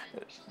key,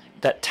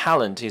 that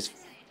talent is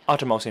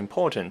uttermost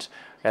important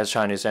as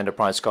Chinese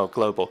enterprise go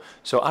global.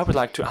 So I would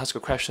like to ask a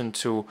question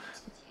to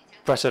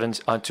to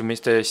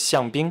Mr.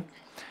 Xiang,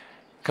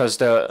 because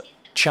the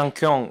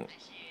Changle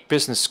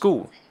Business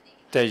School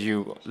that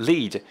you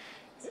lead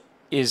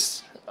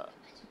is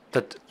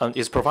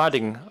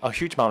providing a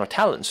huge amount of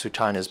talent to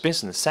China's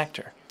business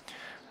sector.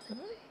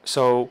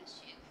 So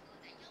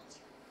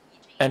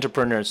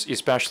entrepreneurs,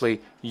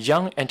 especially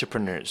young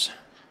entrepreneurs,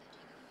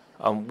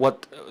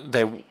 what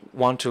they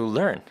want to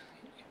learn,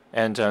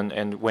 and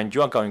when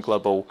you are going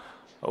global,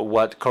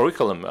 what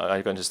curriculum are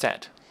you going to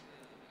set?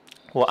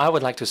 Well, I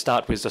would like to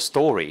start with the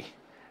story,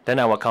 then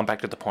I will come back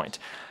to the point.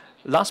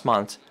 Last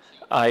month,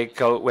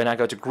 when I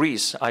go to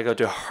Greece, I go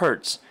to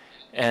Hertz,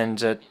 and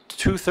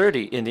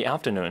 2:30 in the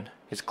afternoon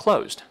it's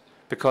closed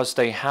because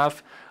they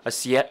have a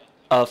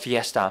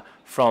fiesta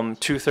from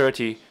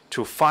 2:30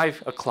 to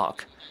 5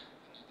 o'clock.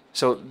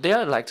 So they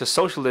are like the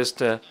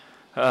socialist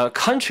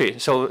country,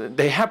 so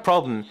they have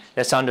problem.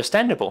 That's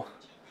understandable.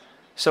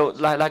 So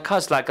like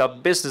us, like a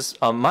business,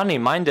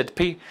 money-minded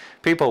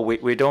people,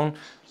 we don't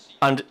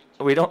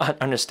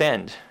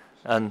understand,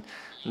 and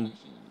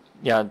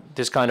yeah,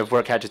 this kind of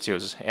work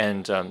attitudes,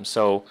 and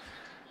so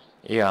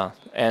yeah,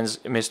 as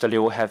Mr.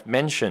 Liu have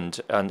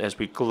mentioned, and as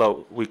we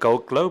go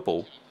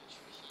global,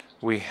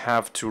 we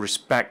have to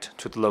respect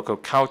to the local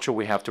culture.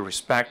 We have to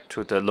respect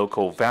to the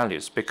local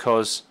values,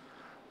 because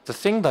the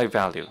thing they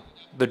value,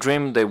 the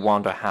dream they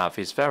want to have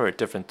is very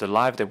different. The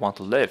life they want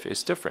to live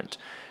is different.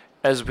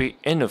 As we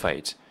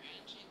innovate,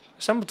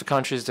 some of the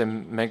countries, they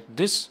make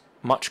this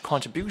much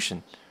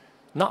contribution,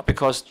 not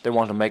because they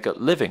want to make a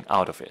living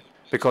out of it,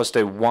 because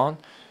they want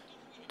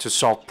to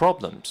solve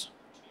problems.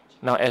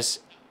 Now,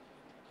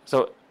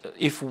 so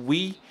if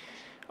we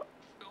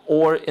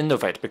all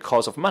innovate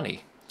because of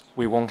money,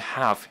 we won't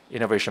have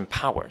innovation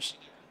powers.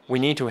 We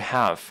need to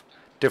have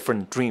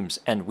different dreams,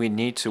 and we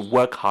need to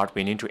work hard.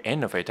 We need to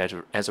innovate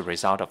as a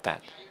result of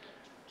that.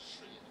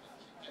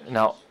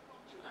 Now,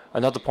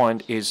 another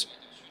point is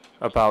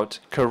about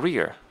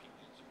career.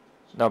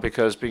 Now,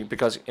 because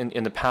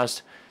in the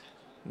past,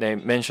 they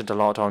mentioned a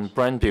lot on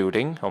brand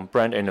building, on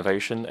brand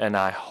innovation, and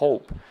I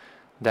hope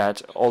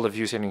that all of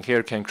you sitting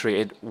here can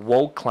create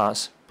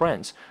world-class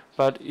brands.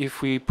 But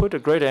if we put a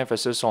great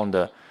emphasis on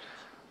the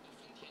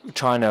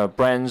China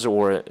brands,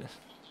 or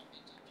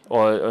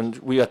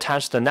we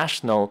attach the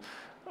national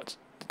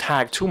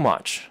tag too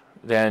much,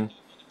 then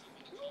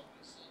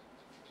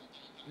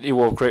it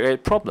will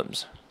create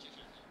problems.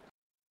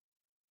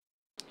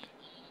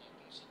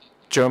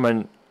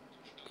 German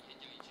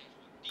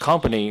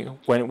company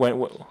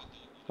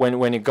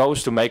when he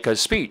goes to make a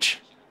speech.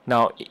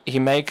 Now he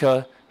make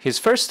his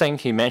first thing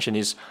he mentioned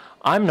is,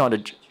 I'm not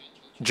a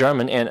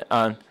German, and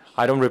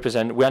I don't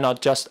represent. We are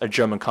not just a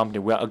German company.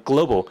 We are a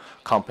global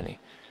company.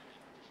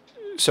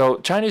 So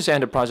Chinese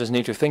enterprises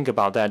need to think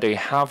about that. They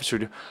have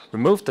to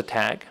remove the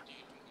tag.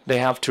 They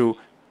have to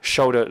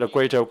show the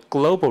greater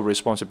global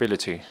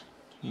responsibility.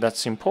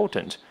 That's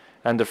important.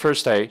 And the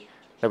first day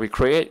that we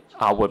create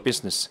our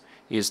business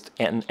is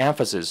an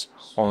emphasis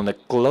on the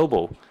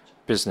global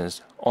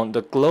business, on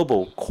the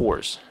global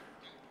course.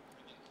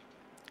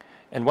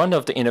 And one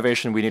of the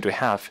innovations we need to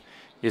have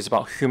is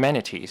about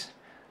humanities.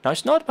 Now,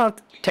 it's not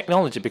about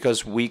technology,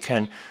 because we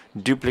can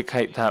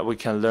duplicate that, we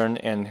can learn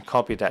and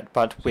copy that.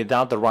 But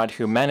without the right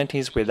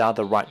humanities, without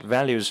the right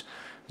values,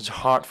 it's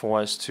hard for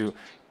us to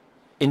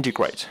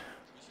integrate.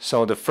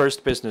 So the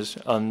first business,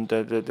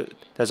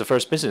 there's a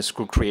first business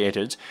school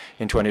created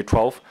in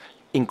 2012,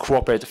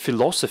 incorporate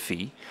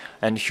philosophy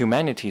and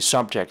humanity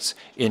subjects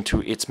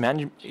into its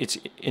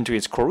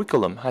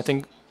curriculum. I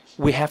think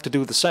we have to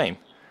do the same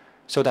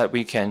so that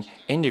we can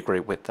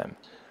integrate with them.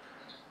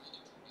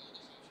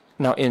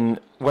 Now, in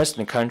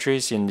Western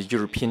countries, in the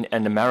European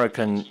and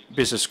American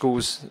business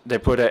schools, they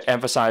put an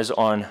emphasis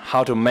on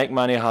how to make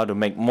money, how to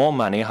make more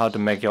money, how to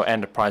make your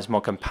enterprise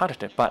more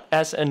competitive. But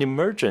as an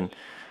emerging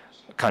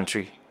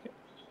country,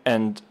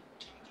 and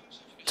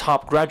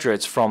top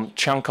graduates from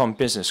Changle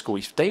Business School,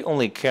 if they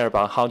only care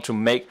about how to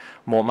make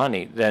more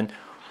money, then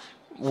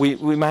we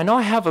might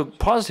not have a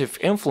positive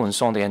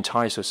influence on the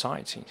entire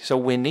society. So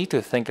we need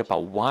to think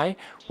about why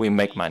we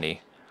make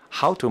money,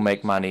 how to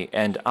make money,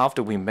 and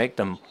after we make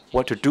them,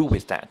 what to do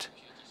with that.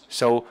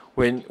 So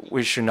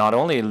we should not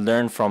only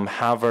learn from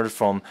Harvard,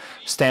 from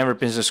Stanford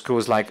business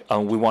schools, like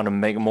we want to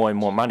make more and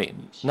more money.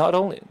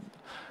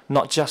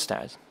 Not just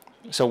that.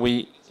 So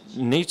we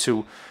need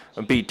to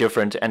be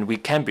different, and we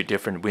can be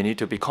different. We need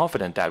to be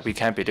confident that we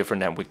can be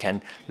different and we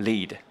can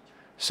lead.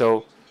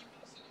 So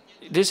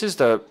this is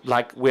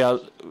like we are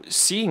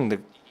seeing the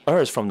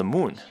Earth from the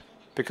moon.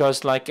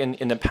 Because like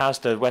in the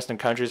past, the Western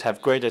countries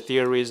have greater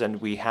theories, and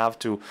we have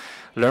to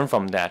learn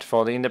from that.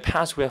 In the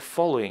past, we are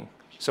following.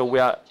 So we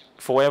are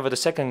forever the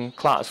second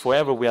class.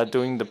 Forever we are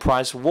doing the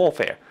price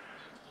warfare.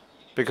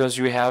 Because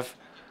you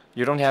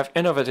don't have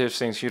innovative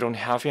things, you don't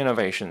have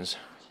innovations.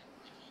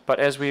 But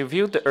as we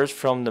view the Earth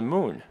from the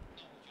moon,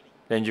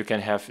 then you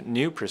can have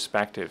new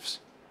perspectives.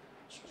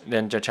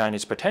 Then the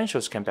Chinese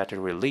potentials can better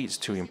release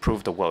to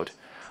improve the world.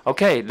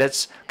 Okay,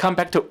 let's come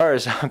back to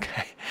Earth.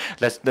 Okay,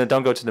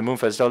 don't go to the moon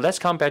first. So let's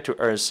come back to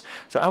Earth.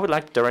 So I would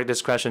like to direct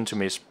this question to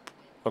Ms.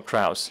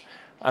 Kraus.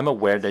 I'm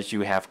aware that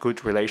you have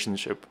good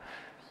relationship.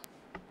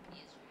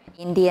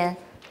 India,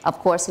 of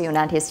course, the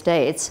United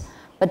States.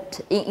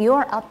 But in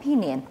your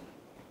opinion,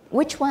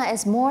 which one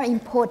is more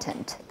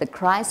important, the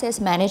crisis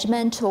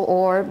management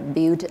or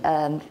build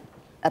a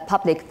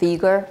public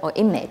figure or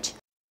image?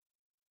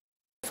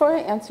 Before I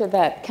answer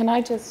that, can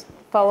I just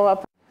follow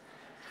up?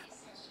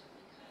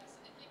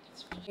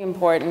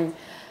 Important.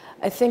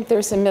 I think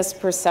there's a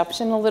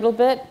misperception a little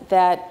bit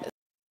that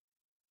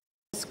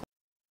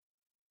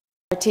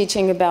are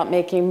teaching about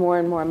making more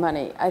and more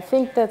money. I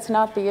think that's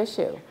not the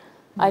issue.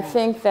 I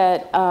think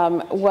that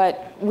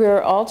what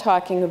we're all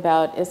talking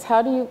about is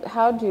how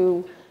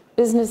do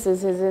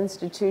businesses as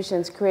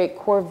institutions create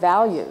core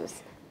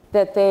values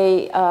that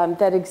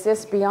that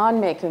exist beyond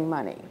making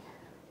money.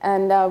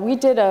 And we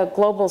did a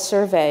global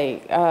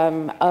survey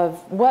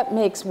of what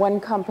makes one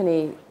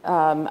company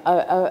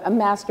a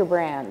master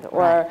brand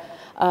or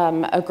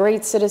a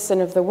great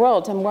citizen of the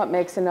world, and what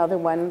makes another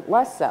one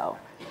less so.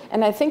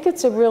 And I think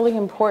it's a really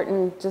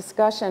important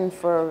discussion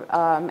for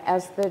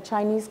as the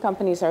Chinese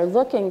companies are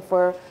looking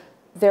for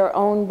their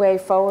own way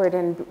forward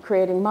in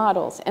creating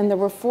models. And there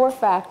were 4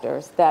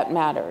 factors that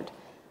mattered.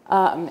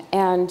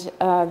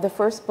 The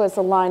first was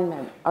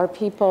alignment. Are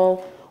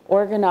people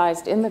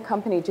organized in the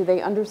company? Do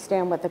they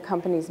understand what the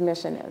company's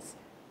mission is?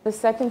 The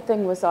second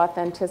thing was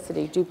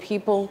authenticity. Do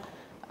people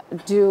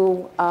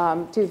do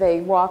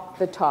they walk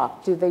the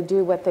talk? Do they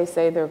do what they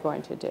say they're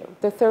going to do?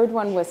 The third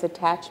one was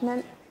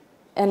attachment.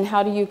 And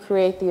how do you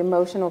create the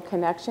emotional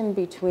connection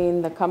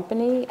between the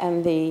company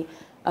and the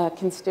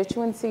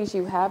constituencies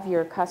you have,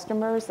 your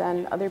customers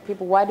and other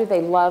people? Why do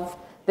they love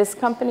this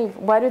company?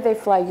 Why do they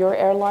fly your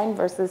airline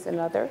versus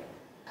another?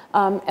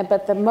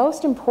 But the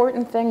most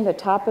important thing, the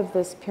top of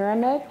this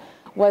pyramid,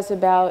 was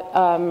about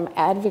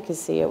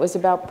advocacy. It was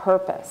about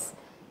purpose.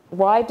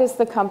 Why does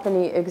the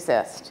company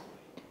exist?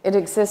 It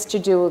exists to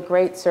do a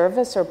great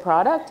service or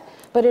product,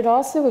 but it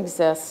also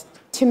exists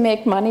to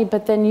make money,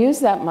 but then use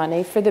that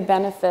money for the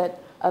benefit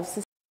of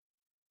society.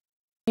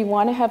 If you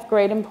want to have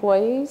great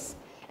employees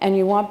and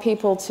you want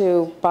people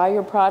to buy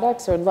your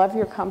products or love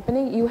your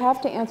company, you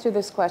have to answer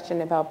this question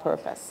about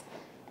purpose.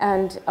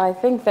 And I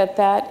think that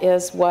that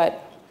is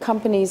what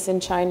companies in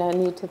China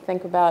need to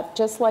think about,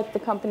 just like the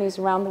companies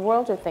around the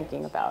world are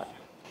thinking about.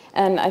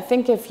 And I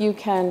think if you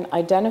can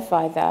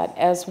identify that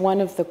as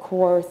one of the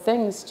core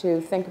things to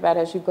think about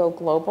as you go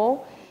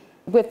global,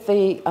 with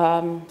the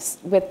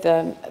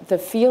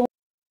feeling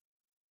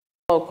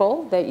local,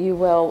 that you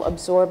will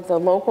absorb the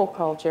local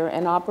culture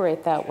and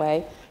operate that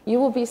way, you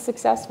will be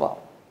successful.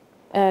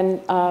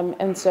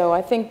 And so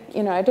I think,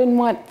 I didn't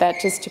want that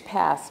just to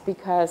pass,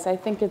 because I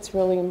think it's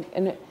really,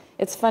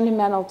 it's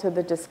fundamental to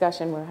the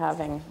discussion we're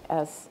having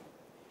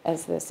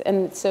as this.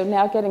 And so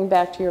now getting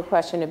back to your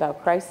question about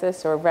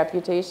crisis or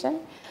reputation,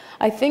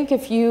 I think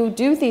if you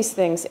do these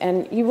things, and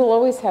you will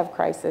always have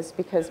crisis,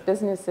 because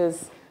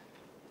businesses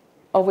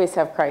always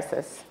have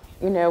crisis.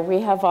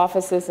 We have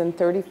offices in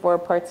 34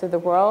 parts of the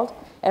world.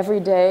 Every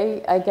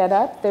day I get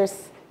up,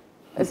 there's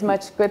as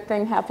much good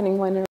thing happening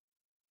when.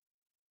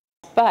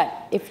 But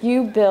if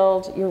you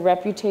build your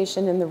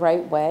reputation in the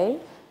right way,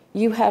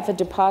 you have a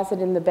deposit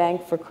in the bank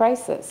for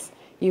crisis.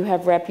 You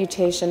have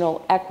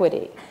reputational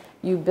equity.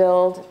 You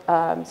build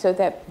so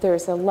that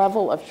there's a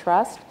level of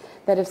trust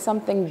that if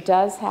something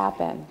does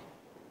happen,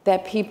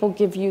 that people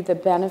give you the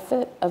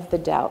benefit of the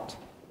doubt.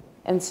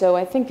 And so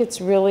I think it's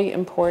really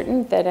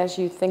important that as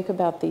you think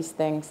about these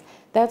things,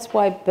 that's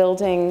why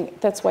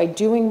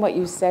doing what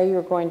you say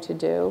you're going to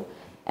do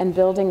and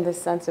building this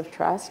sense of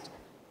trust,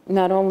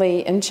 not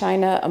only in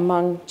China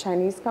among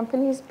Chinese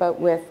companies, but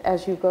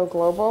as you go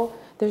global,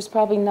 there's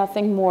probably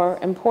nothing more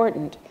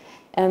important.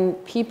 And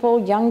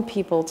young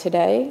people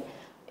today,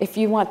 if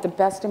you want the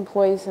best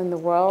employees in the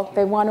world,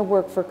 they want to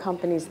work for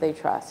companies they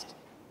trust.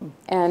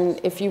 And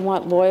if you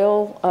want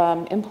loyal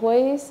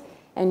employees,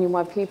 and you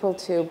want people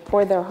to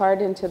pour their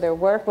heart into their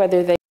work,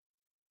 whether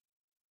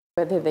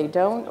they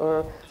don't,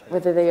 or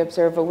whether they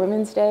observe a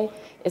Women's Day,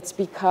 it's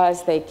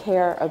because they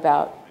care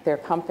about their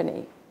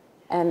company.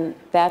 And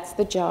that's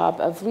the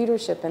job of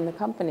leadership in the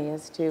company,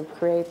 is to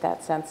create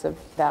that sense of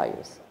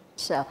values.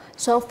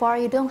 So far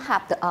you don't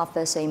have the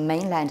office in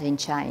mainland in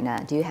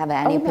China. Do you have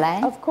any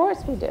plan? Of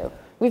course we do.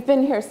 We've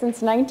been here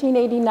since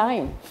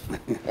 1989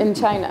 in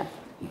China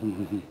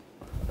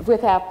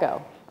with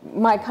APCO.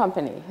 My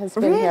company has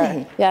been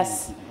here.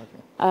 Yes.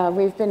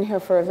 We've been here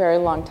for a very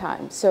long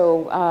time.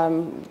 So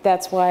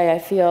that's why I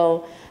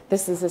feel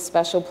this is a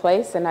special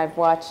place, and I've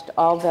watched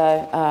all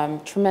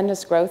the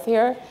tremendous growth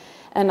here.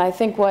 And I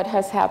think what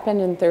has happened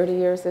in 30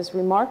 years is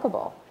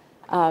remarkable.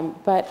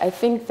 But I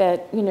think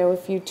that,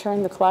 if you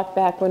turn the clock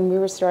back when we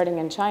were starting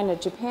in China,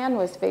 Japan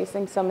was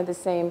facing some of the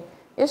same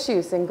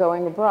issues in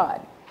going abroad.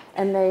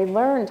 And they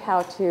learned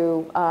how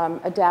to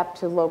adapt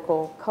to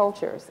local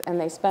cultures. And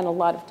they spent a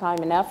lot of time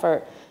and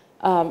effort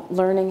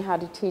learning how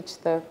to teach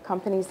the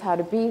companies how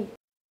to be.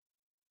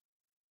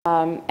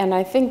 And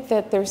I think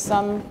that there's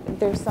some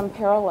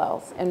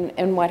parallels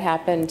in what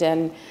happened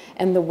and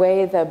the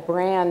way the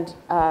brand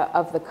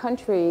of the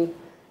country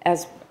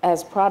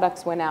as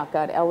products went out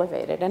got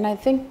elevated. And I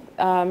think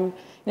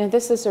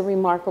this is a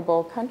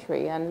remarkable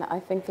country, and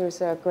I think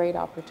there's a great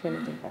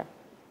opportunity there.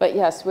 But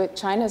yes,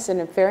 China's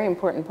a very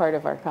important part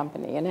of our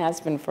company and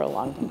has been for a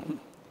long time.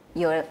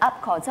 有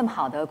APCO 这么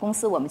好的公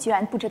司，我们居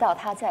然不知道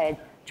它在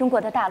中国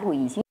的大陆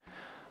已经。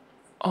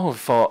Oh,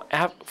 for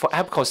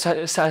APCO,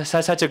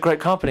 such a great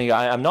company,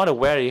 I'm not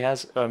aware it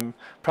has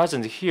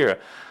presence here.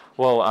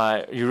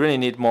 Well, you really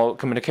need more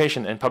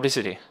communication and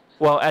publicity.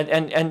 Well,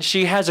 and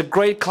she has a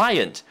great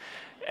client,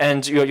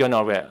 and you're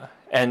not aware.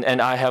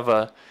 And I have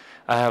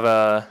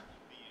a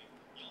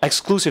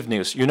exclusive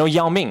news. You know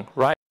Yang Ming,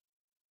 right?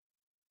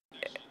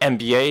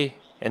 MBA,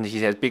 and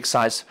he has big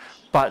size.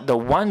 But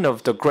one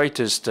of the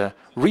greatest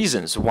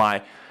reasons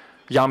why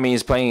Yang Ming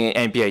is playing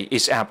in NBA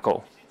is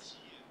APCO.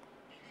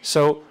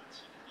 So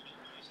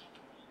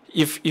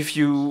if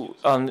you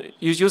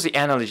use the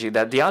analogy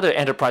that the other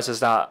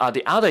enterprises are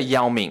the other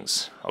Yang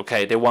Mings,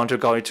 okay, they want to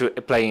go into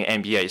playing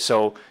NBA.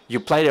 So you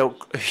played a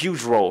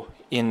huge role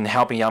in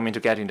helping Yang Ming to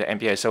get into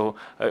NBA. So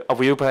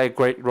will you play a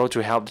great role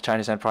to help the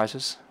Chinese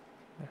enterprises?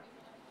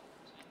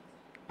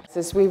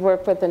 As we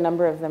work with a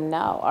number of them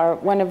now.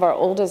 One of our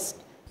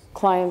oldest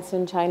clients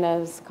in China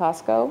is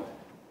Costco.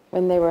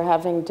 When they were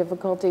having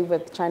difficulty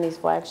with Chinese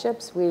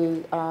flagships,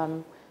 we've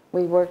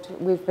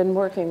been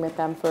working with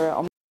them for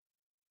almost.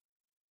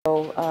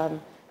 So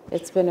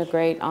it's been a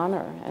great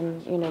honor,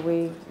 and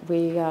we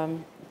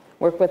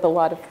work with a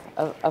lot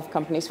of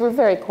companies. We're a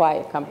very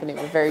quiet company.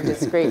 We're very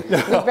discreet.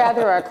 We'd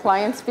rather our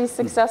clients be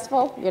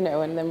successful, and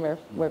then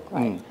we're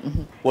quiet.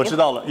 我知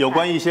道了，有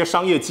关一些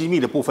商业机密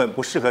的部分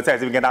不适合在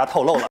这边跟大家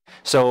透露了。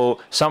So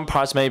some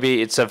parts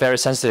maybe it's very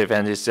sensitive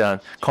and it's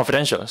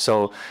confidential.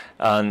 So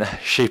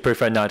she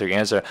preferred not to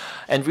answer.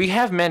 And we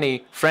have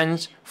many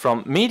friends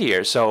from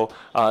media. So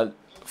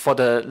for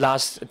the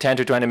last 10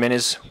 to 20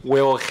 minutes,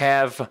 we'll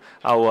have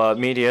our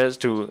media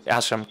to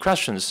ask some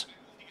questions.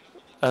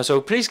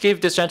 So please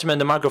give this gentleman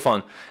the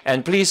microphone,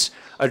 and please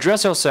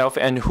address yourself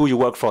and who you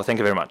work for. Thank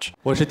you very much.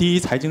 我是第一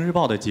财经日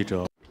报的记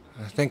者。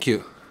Thank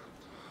you.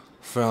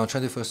 From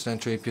 21st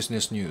Century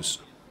Business News,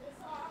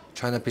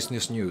 China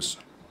Business News.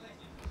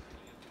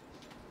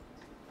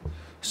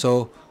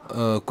 So,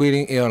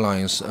 Guilin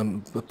Airlines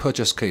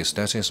purchase case,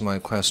 that is my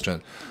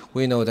question.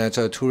 We know that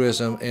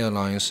tourism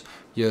airlines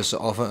is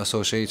often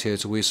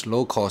associated with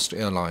low-cost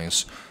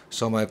airlines.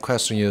 So my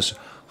question is,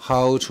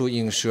 how to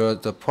ensure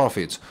the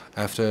profit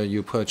after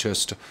you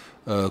purchased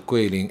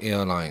Guilin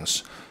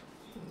Airlines?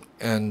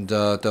 And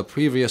the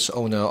previous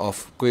owner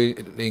of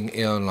Guilin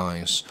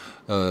Airlines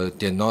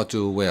did not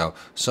do well.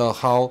 So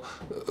how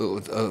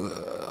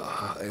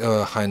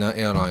Hainan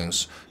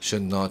Airlines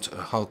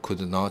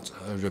could not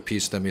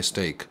repeat the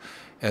mistake?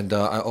 And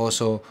I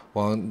also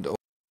want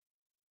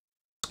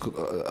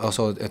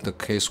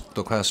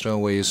the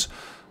question is,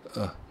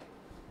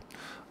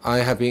 I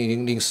have been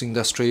in this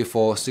industry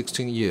for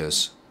 16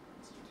 years,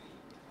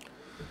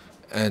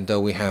 and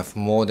we have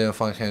more than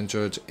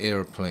 500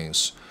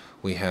 airplanes.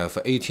 We have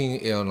 18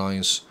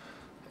 airlines,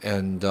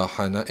 and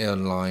Hainan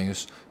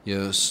Airlines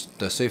is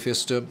the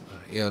safest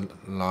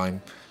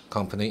airline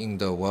company in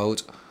the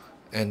world,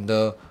 and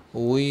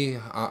we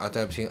are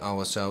adapting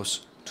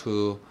ourselves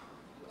to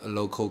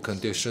local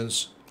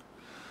conditions.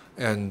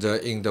 And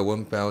in the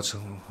One Belt,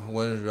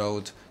 One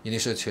Road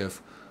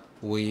initiative,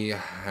 we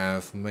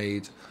have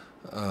made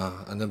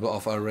a number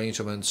of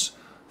arrangements,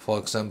 for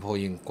example,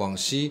 in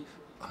Guangxi,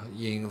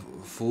 in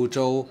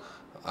Fuzhou,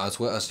 as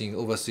well as in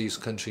overseas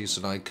countries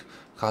like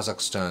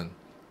Kazakhstan.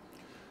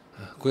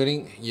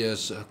 Guilin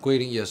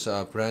is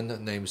a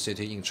brand name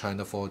city in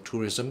China for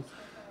tourism.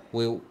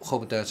 We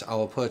hope that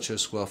our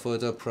purchase will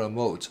further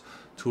promote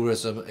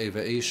tourism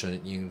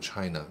aviation in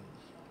China.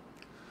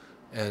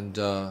 And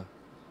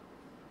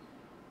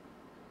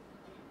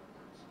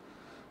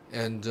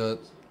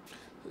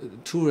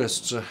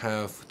tourists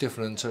have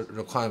different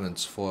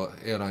requirements for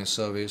airline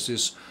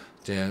services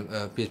than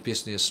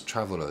business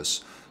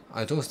travelers.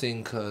 I don't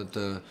think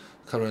the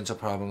current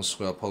problems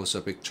will pose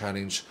a big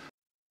challenge.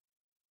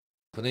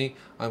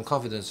 I'm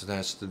confident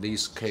that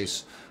this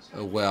case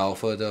will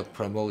further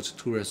promote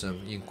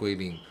tourism in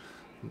Guilin.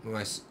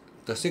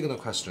 The second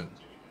question.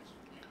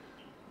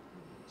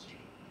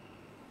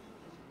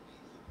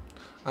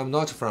 I'm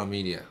not from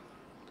media.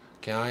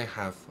 Can I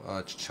have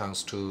a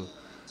chance to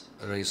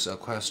raise a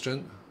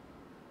question?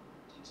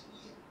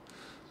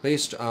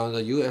 Based on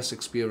the US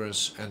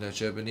experience and the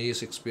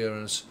Japanese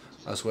experience,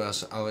 as well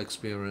as our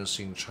experience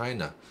in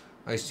China,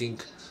 I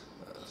think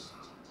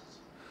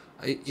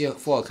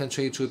for a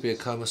country to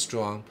become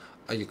strong,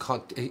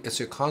 its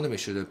economy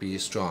should be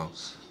strong.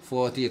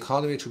 For the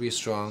economy to be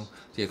strong,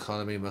 the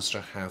economy must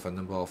have a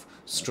number of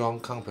strong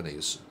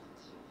companies.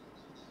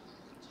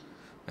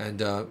 And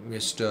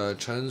Mr.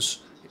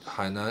 Chen's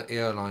Hainan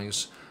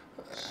Airlines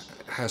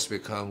has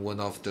become one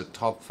of the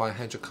top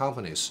 500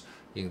 companies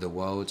in the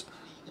world,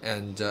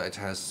 and it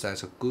has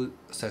set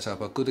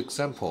up a good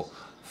example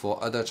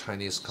for other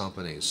Chinese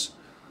companies.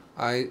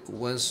 I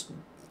once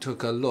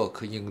took a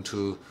look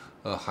into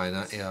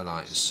Hainan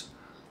Airlines.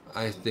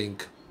 I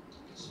think,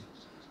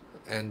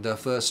 and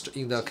first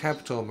in the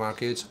capital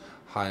market,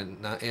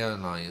 Hainan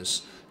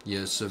Airlines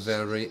is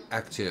very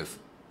active.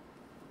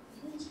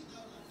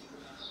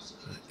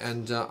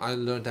 And I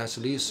learned that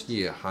this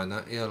year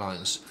Hainan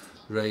Airlines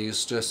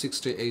raised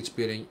 68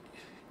 billion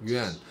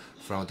yuan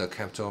from the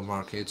capital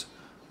market,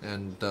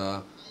 and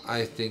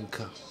I think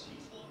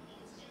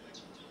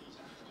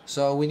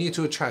so. We need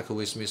to check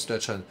with Mr.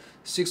 Chen.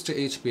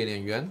 68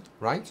 billion yuan,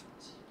 right?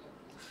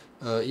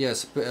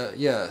 Yes,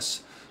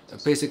 yes,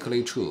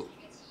 basically true.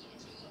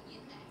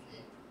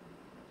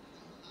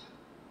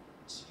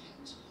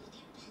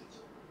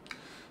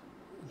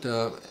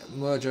 The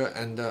merger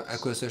and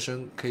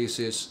acquisition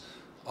cases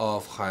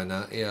of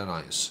Hainan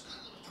Airlines.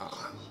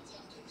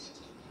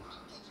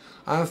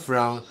 I'm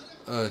from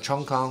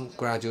Changle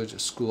Graduate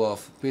School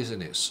of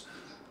Business,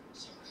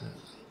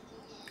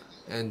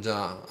 and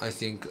I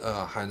think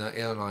Hainan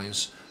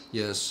Airlines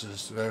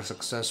is very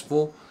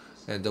successful,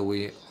 and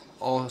we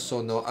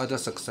also know other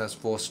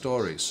successful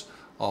stories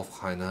of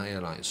Hainan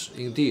Airlines.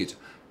 Indeed,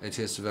 it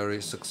is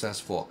very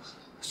successful.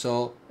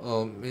 So,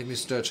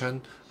 Mr.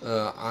 Chen,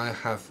 I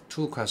have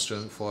two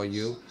questions for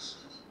you.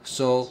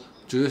 So,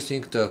 do you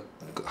think the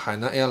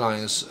Hainan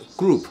Airlines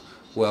group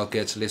will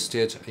get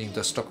listed in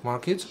the stock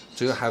market?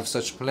 Do you have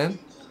such plan?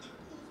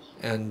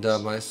 And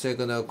my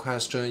second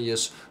question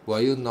is,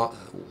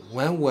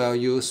 when will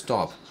you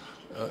stop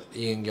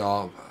in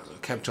your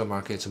capital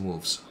market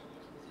moves?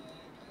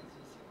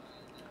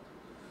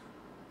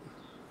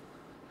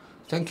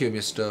 Thank you,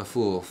 Mr.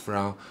 Fu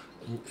from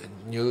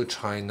New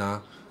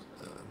China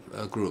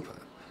Group.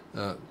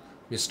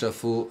 Mr.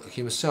 Fu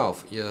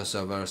himself is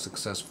a very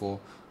successful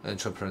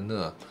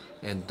entrepreneur,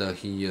 and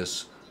he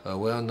is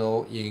well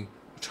known in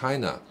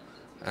China.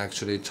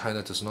 Actually,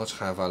 China does not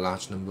have a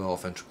large number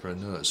of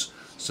entrepreneurs,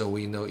 so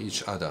we know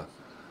each other.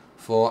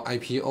 For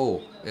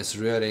IPO, it's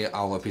really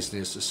our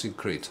business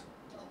secret,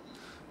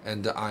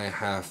 and I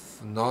have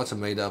not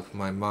made up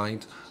my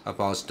mind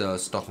about the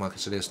stock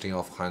market listing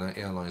of Hainan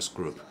Airlines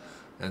Group,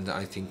 and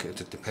I think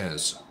it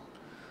depends.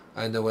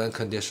 And when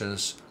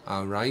conditions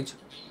are right,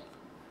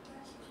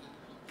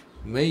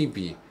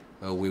 maybe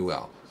we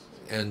will.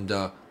 And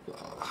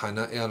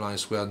Hainan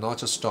Airlines will not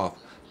stop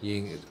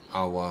in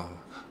the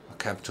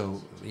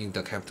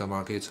capital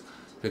market,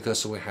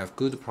 because we have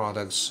good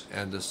products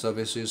and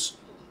services.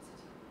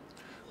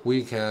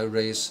 We can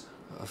raise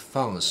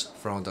funds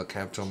from the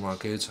capital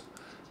market,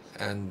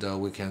 and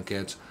we can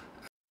get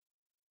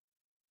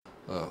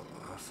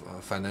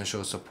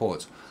financial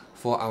support.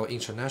 For our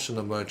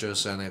international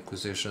mergers and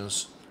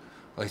acquisitions,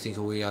 I think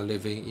we are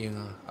living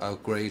in a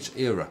great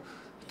era,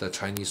 the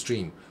Chinese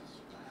dream.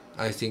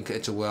 I think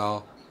it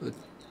will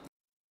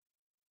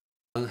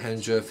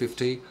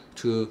 150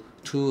 to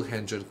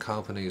 200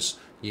 companies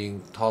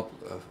in top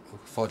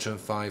Fortune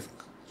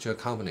 500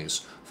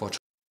 companies for China.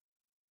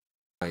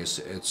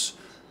 It's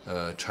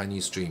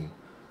Chinese dream.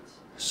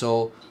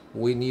 So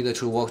we need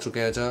to work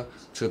together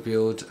to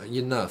build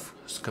enough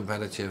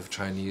competitive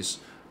Chinese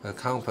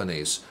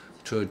companies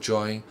to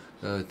join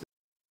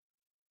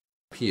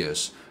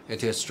peers.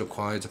 It is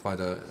required by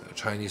the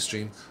Chinese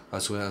dream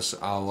as well as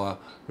our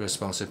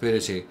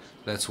responsibility.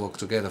 Let's work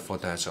together for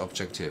that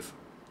objective.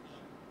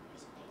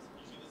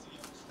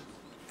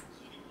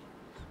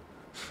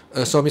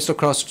 So, Mr.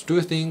 Kraus, do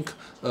you think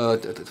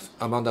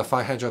among the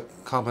 500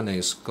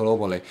 companies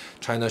globally,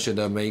 China should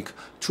make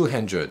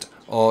 200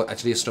 or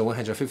at least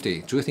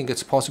 150? Do you think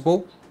it's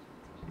possible?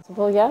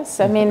 Well,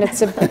 yes. I mean,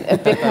 it's a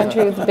big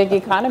country with a big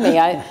economy.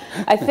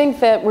 I think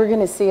that we're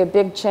going to see a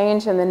big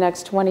change in the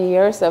next 20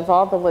 years of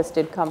all the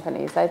listed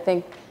companies. I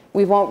think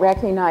we won't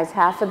recognize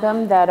half of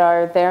them that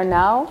are there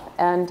now,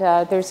 and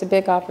there's a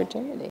big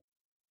opportunity.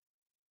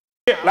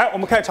 来，我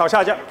们看吵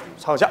架，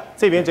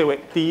这边这位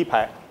第一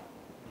排。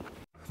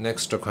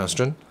 Next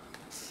question.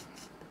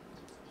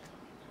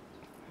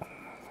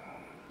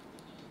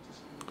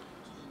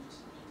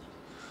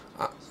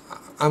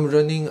 I'm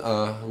running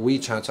a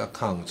WeChat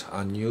account,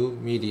 a new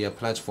media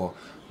platform.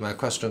 My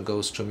question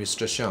goes to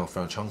Mr. Xiang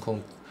from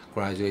Changle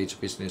Graduate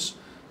Business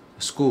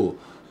School.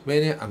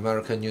 Many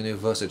American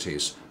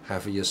universities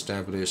have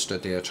established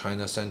their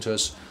China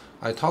centers.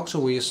 I talked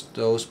with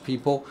those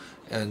people,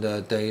 and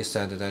they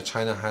said that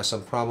China has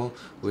some problem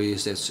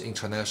with its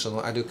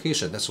international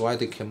education. That's why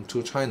they came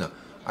to China.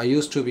 I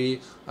used to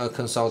be a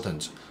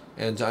consultant,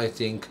 and I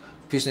think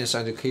business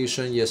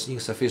education is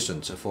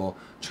insufficient for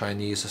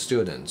Chinese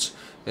students.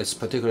 It's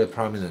particularly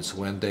prominent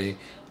when they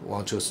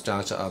want to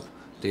start up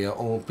their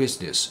own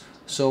business.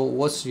 So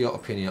what's your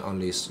opinion on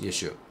this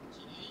issue?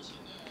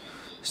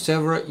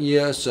 Several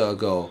years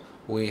ago,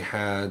 we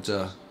had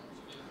an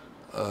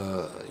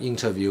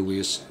interview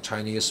with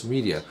Chinese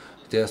media.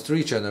 There are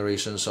 3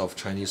 generations of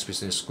Chinese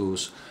business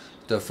schools.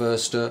 The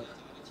first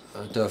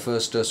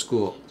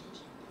school,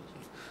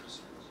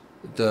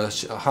 the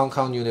Hong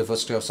Kong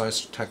University of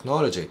Science and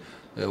Technology,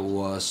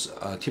 was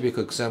a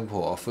typical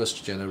example of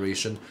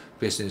first-generation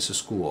business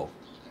school.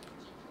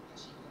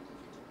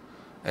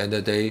 And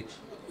they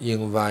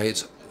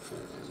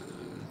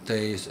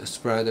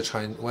spread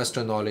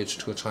Western knowledge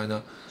to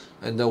China.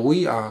 And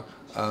we are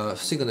a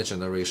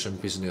second-generation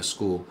business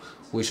school.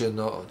 We should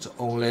not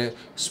only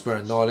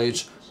spread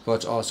knowledge,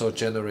 but also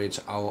generate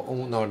our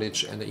own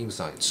knowledge and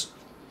insights.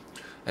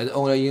 And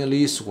only in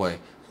this way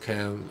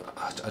can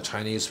a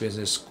Chinese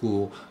business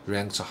school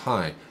rank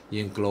high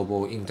in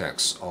global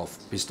index of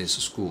business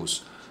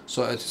schools.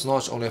 So it's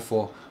not only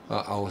for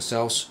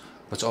ourselves,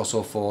 but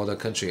also for the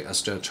country.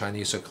 As the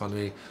Chinese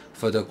economy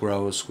further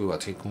grows, we will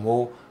take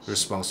more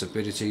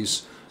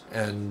responsibilities.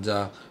 And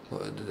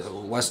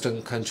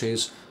Western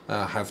countries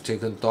have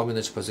taken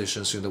dominant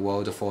positions in the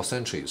world for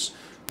centuries.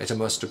 It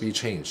must be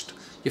changed.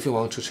 If you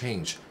want to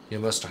change, you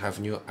must have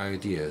new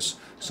ideas.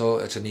 So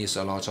it needs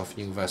a lot of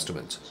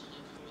investment.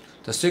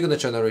 The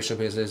second-generation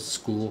business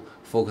school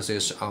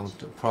focuses on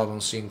the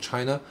problems in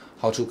China,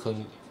 how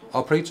to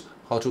operate,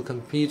 how to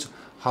compete,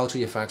 how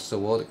to affect the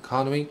world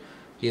economy.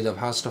 In the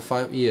past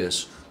 5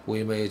 years,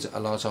 we made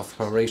a lot of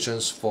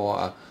preparations for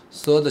a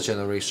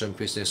third-generation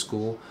business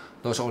school,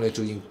 not only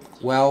doing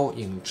well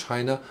in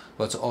China,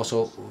 but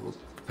also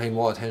pay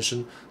more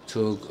attention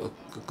to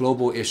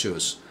global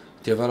issues,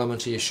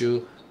 development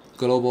issue,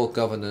 global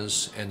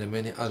governance, and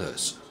many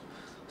others.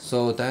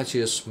 So that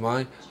is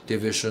my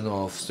division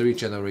of 3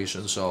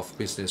 generations of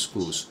business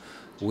schools.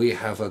 We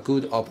have a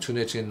good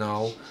opportunity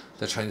now.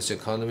 The Chinese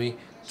economy,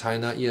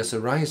 China is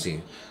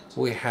rising.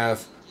 We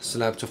have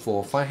slept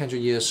for 500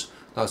 years.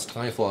 Now it's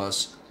time for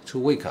us to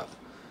wake up.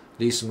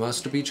 This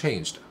must be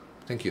changed.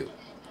 Thank you.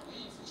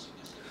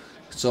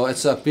 So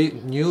it's a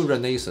big new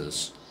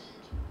renaissance.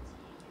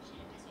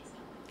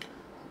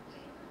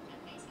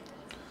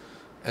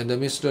 And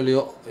Mr.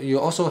 Liu, you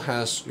also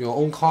have your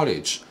own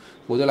college.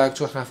 Would you like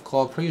to have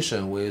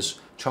cooperation with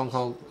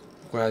Changle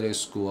Graduate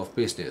School of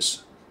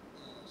Business?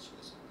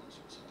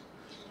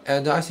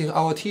 And I think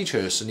our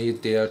teachers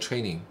need their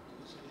training.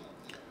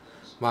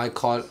 My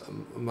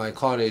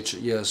college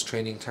is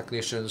training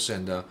technicians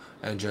and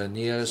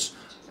engineers,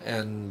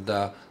 and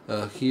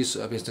his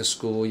business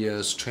school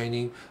is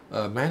training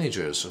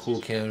managers who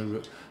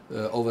can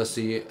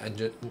oversee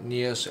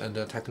engineers and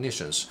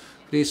technicians.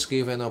 Please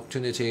give an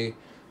opportunity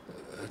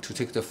to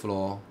take the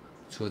floor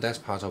to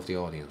that part of the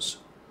audience.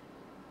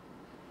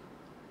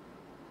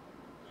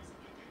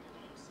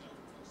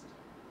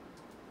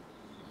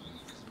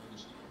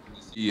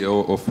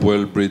 CEO of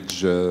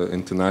Wellbridge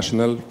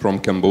International from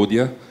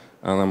Cambodia,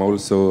 and I'm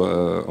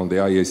also on the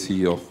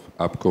IAC of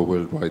APCO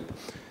Worldwide.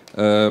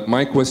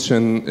 My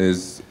question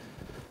is,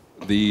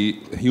 the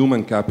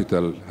human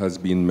capital has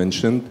been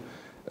mentioned,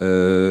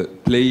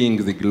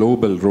 playing the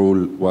global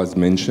role was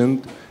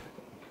mentioned.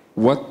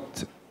 Why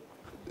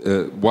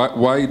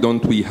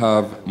don't we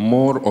have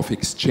more of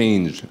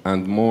exchange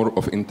and more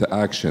of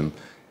interaction?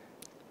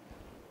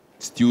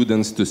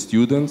 Students to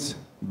students,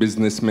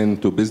 businessmen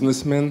to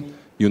businessmen,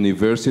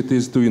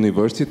 universities to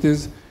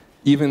universities,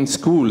 even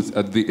schools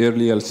at the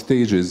earlier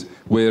stages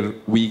where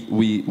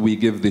we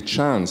give the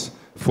chance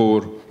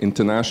for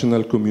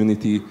international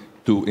community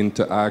to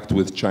interact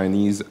with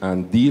Chinese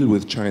and deal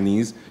with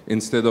Chinese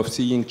instead of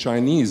seeing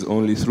Chinese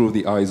only through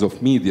the eyes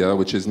of media,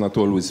 which is not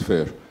always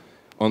fair.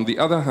 On the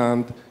other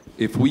hand,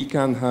 if we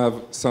can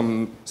have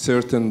some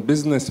certain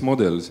business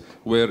models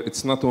where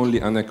it's not only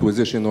an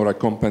acquisition or a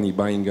company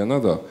buying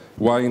another,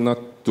 why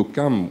not to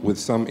come with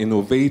some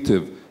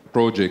innovative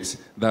projects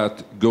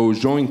that go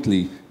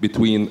jointly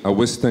between a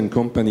Western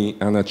company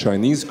and a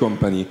Chinese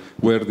company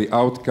where the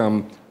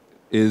outcome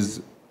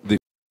is the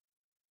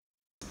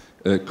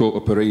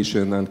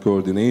cooperation and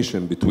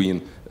coordination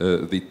between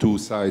the two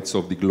sides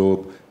of the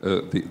globe,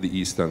 the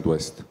East and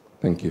West.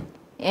 Thank you.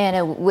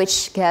 And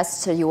which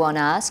guests you want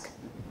to ask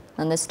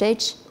on the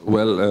stage?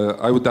 Well,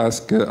 I would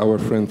ask our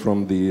friend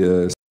from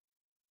the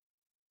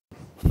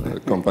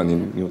company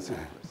Neusoft.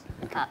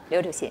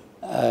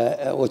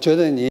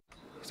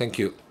 Thank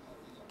you.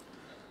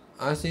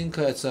 I think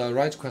it's a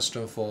right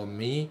question for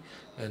me,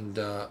 and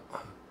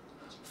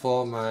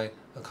for my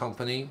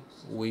company,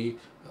 we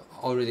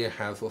already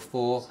have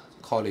 4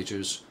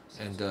 colleges,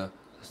 and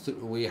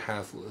we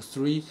have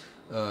 3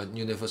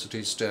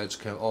 universities that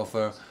can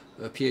offer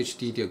a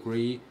PhD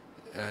degree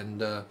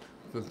and a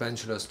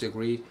bachelor's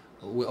degree.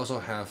 We also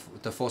have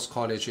the 4th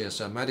college is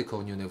a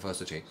medical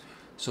university.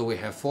 So we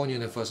have 4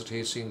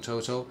 universities in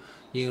total.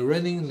 In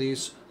running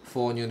these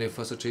 4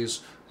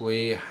 universities,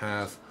 we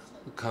have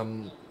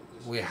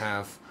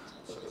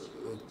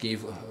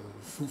give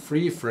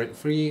free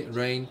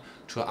rein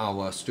to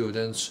our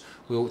students.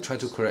 We will try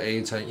to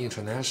create an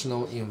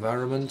international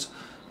environment,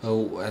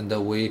 and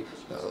we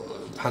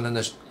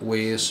partner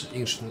with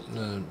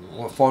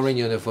foreign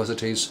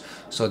universities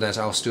so that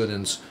our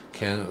students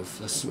can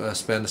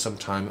spend some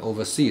time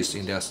overseas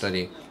in their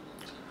study.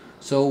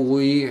 So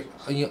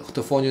in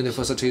the 4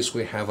 universities,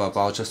 we have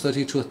about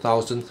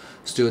 32,000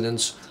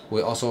 students.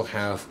 We also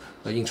have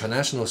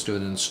international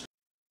students.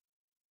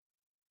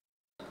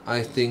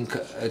 I think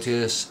it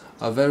is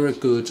a very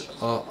good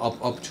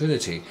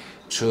opportunity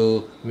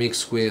to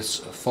mix with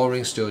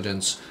foreign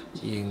students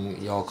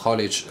in your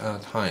college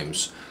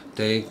times.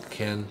 They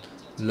can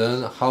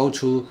learn how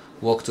to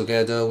work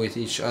together with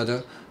each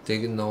other. They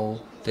can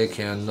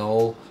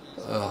know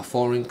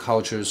foreign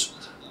cultures.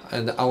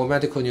 And our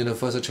medical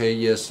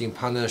university is in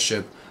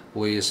partnership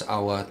with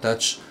our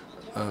Dutch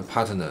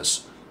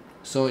partners.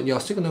 So your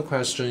second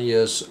question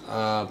is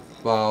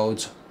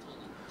about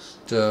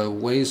the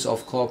ways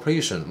of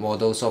cooperation,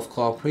 models of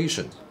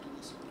cooperation.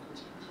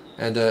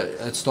 And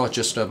it's not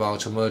just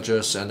about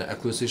mergers and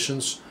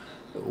acquisitions.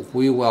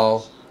 We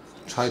will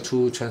try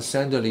to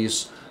transcend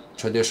this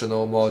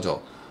traditional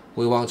model.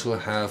 We want to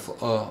have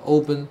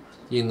open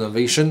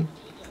innovation.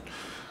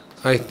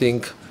 I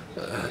think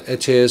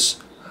it is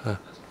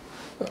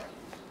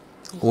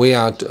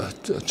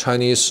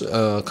Chinese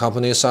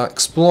companies are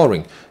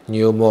exploring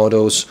new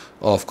models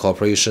of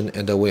cooperation,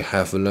 and we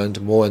have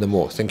learned more and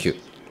more. Thank you.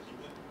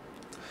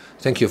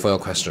 Thank you for your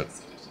question.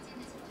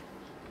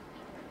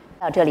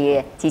 到这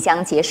里即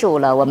将结束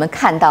了，我们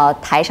看到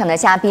台上的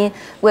嘉宾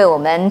为我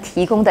们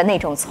提供的那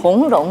种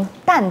从容、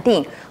淡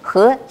定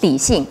和理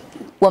性，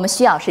我们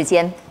需要时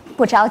间，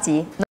不着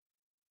急。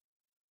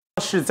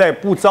是在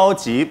不着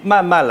急、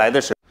慢慢来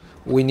的时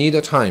候。We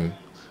need time,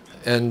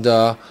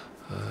 and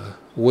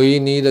we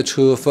need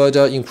to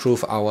further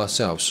improve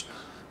ourselves.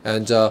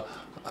 And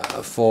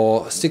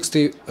for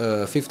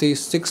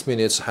 56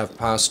 minutes have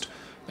passed.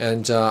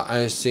 And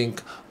I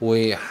think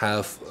we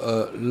have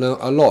learned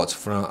a lot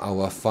from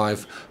our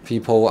 5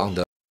 people on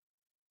the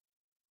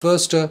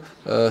first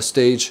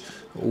stage.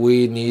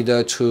 We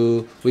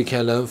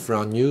can learn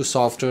from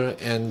Neusoft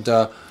and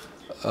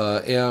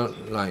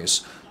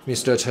airlines.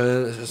 Mr.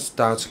 Chen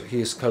started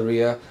his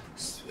career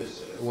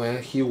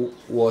when he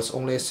was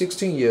only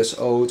 16 years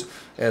old,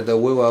 and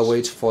we will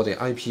wait for the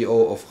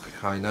APCO of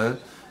Hainan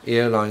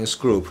Airlines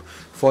Group.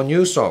 For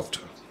Neusoft,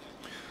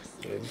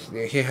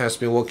 he has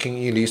been working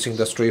in this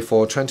industry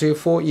for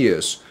 24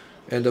 years.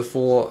 And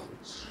for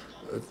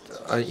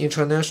an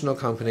international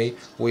company,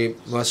 we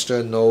must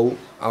know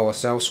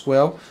ourselves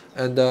well.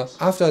 And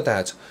after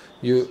that,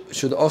 you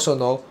should also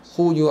know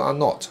who you are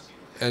not.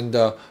 And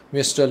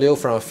Mr. Liu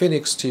from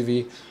Phoenix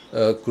TV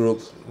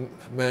Group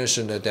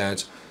mentioned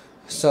that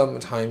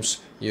sometimes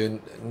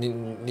you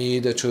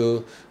need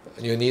to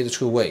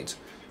wait.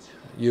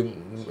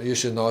 You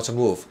should not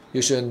move.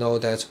 You should know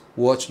that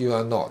what you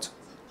are not.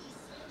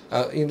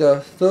 In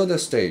the third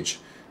stage,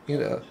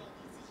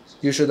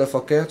 you should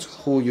forget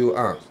who you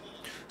are.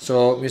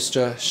 So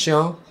Mr.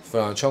 Xiang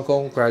from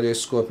Changle Graduate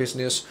School of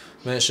Business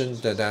mentioned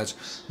that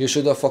you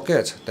should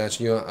forget that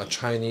you are a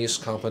Chinese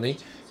company.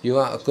 You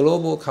are a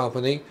global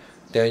company.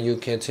 Then you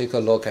can take a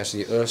look at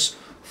the Earth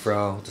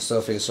from the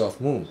surface of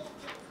Moon.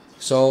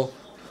 So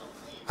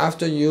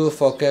after you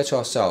forget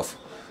yourself,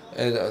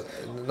 and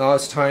now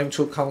it's time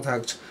to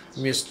contact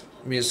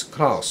Miss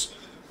Kraus,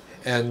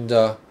 and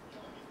Yao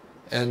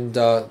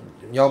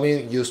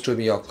Ming used to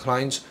be your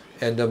client,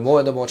 and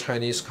more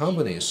Chinese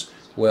companies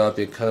will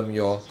become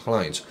your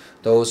client.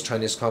 Those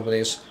Chinese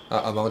companies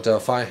are among the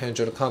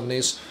 500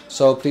 companies.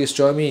 So please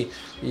join me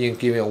in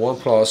giving a warm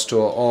applause to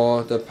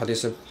all the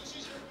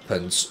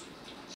participants.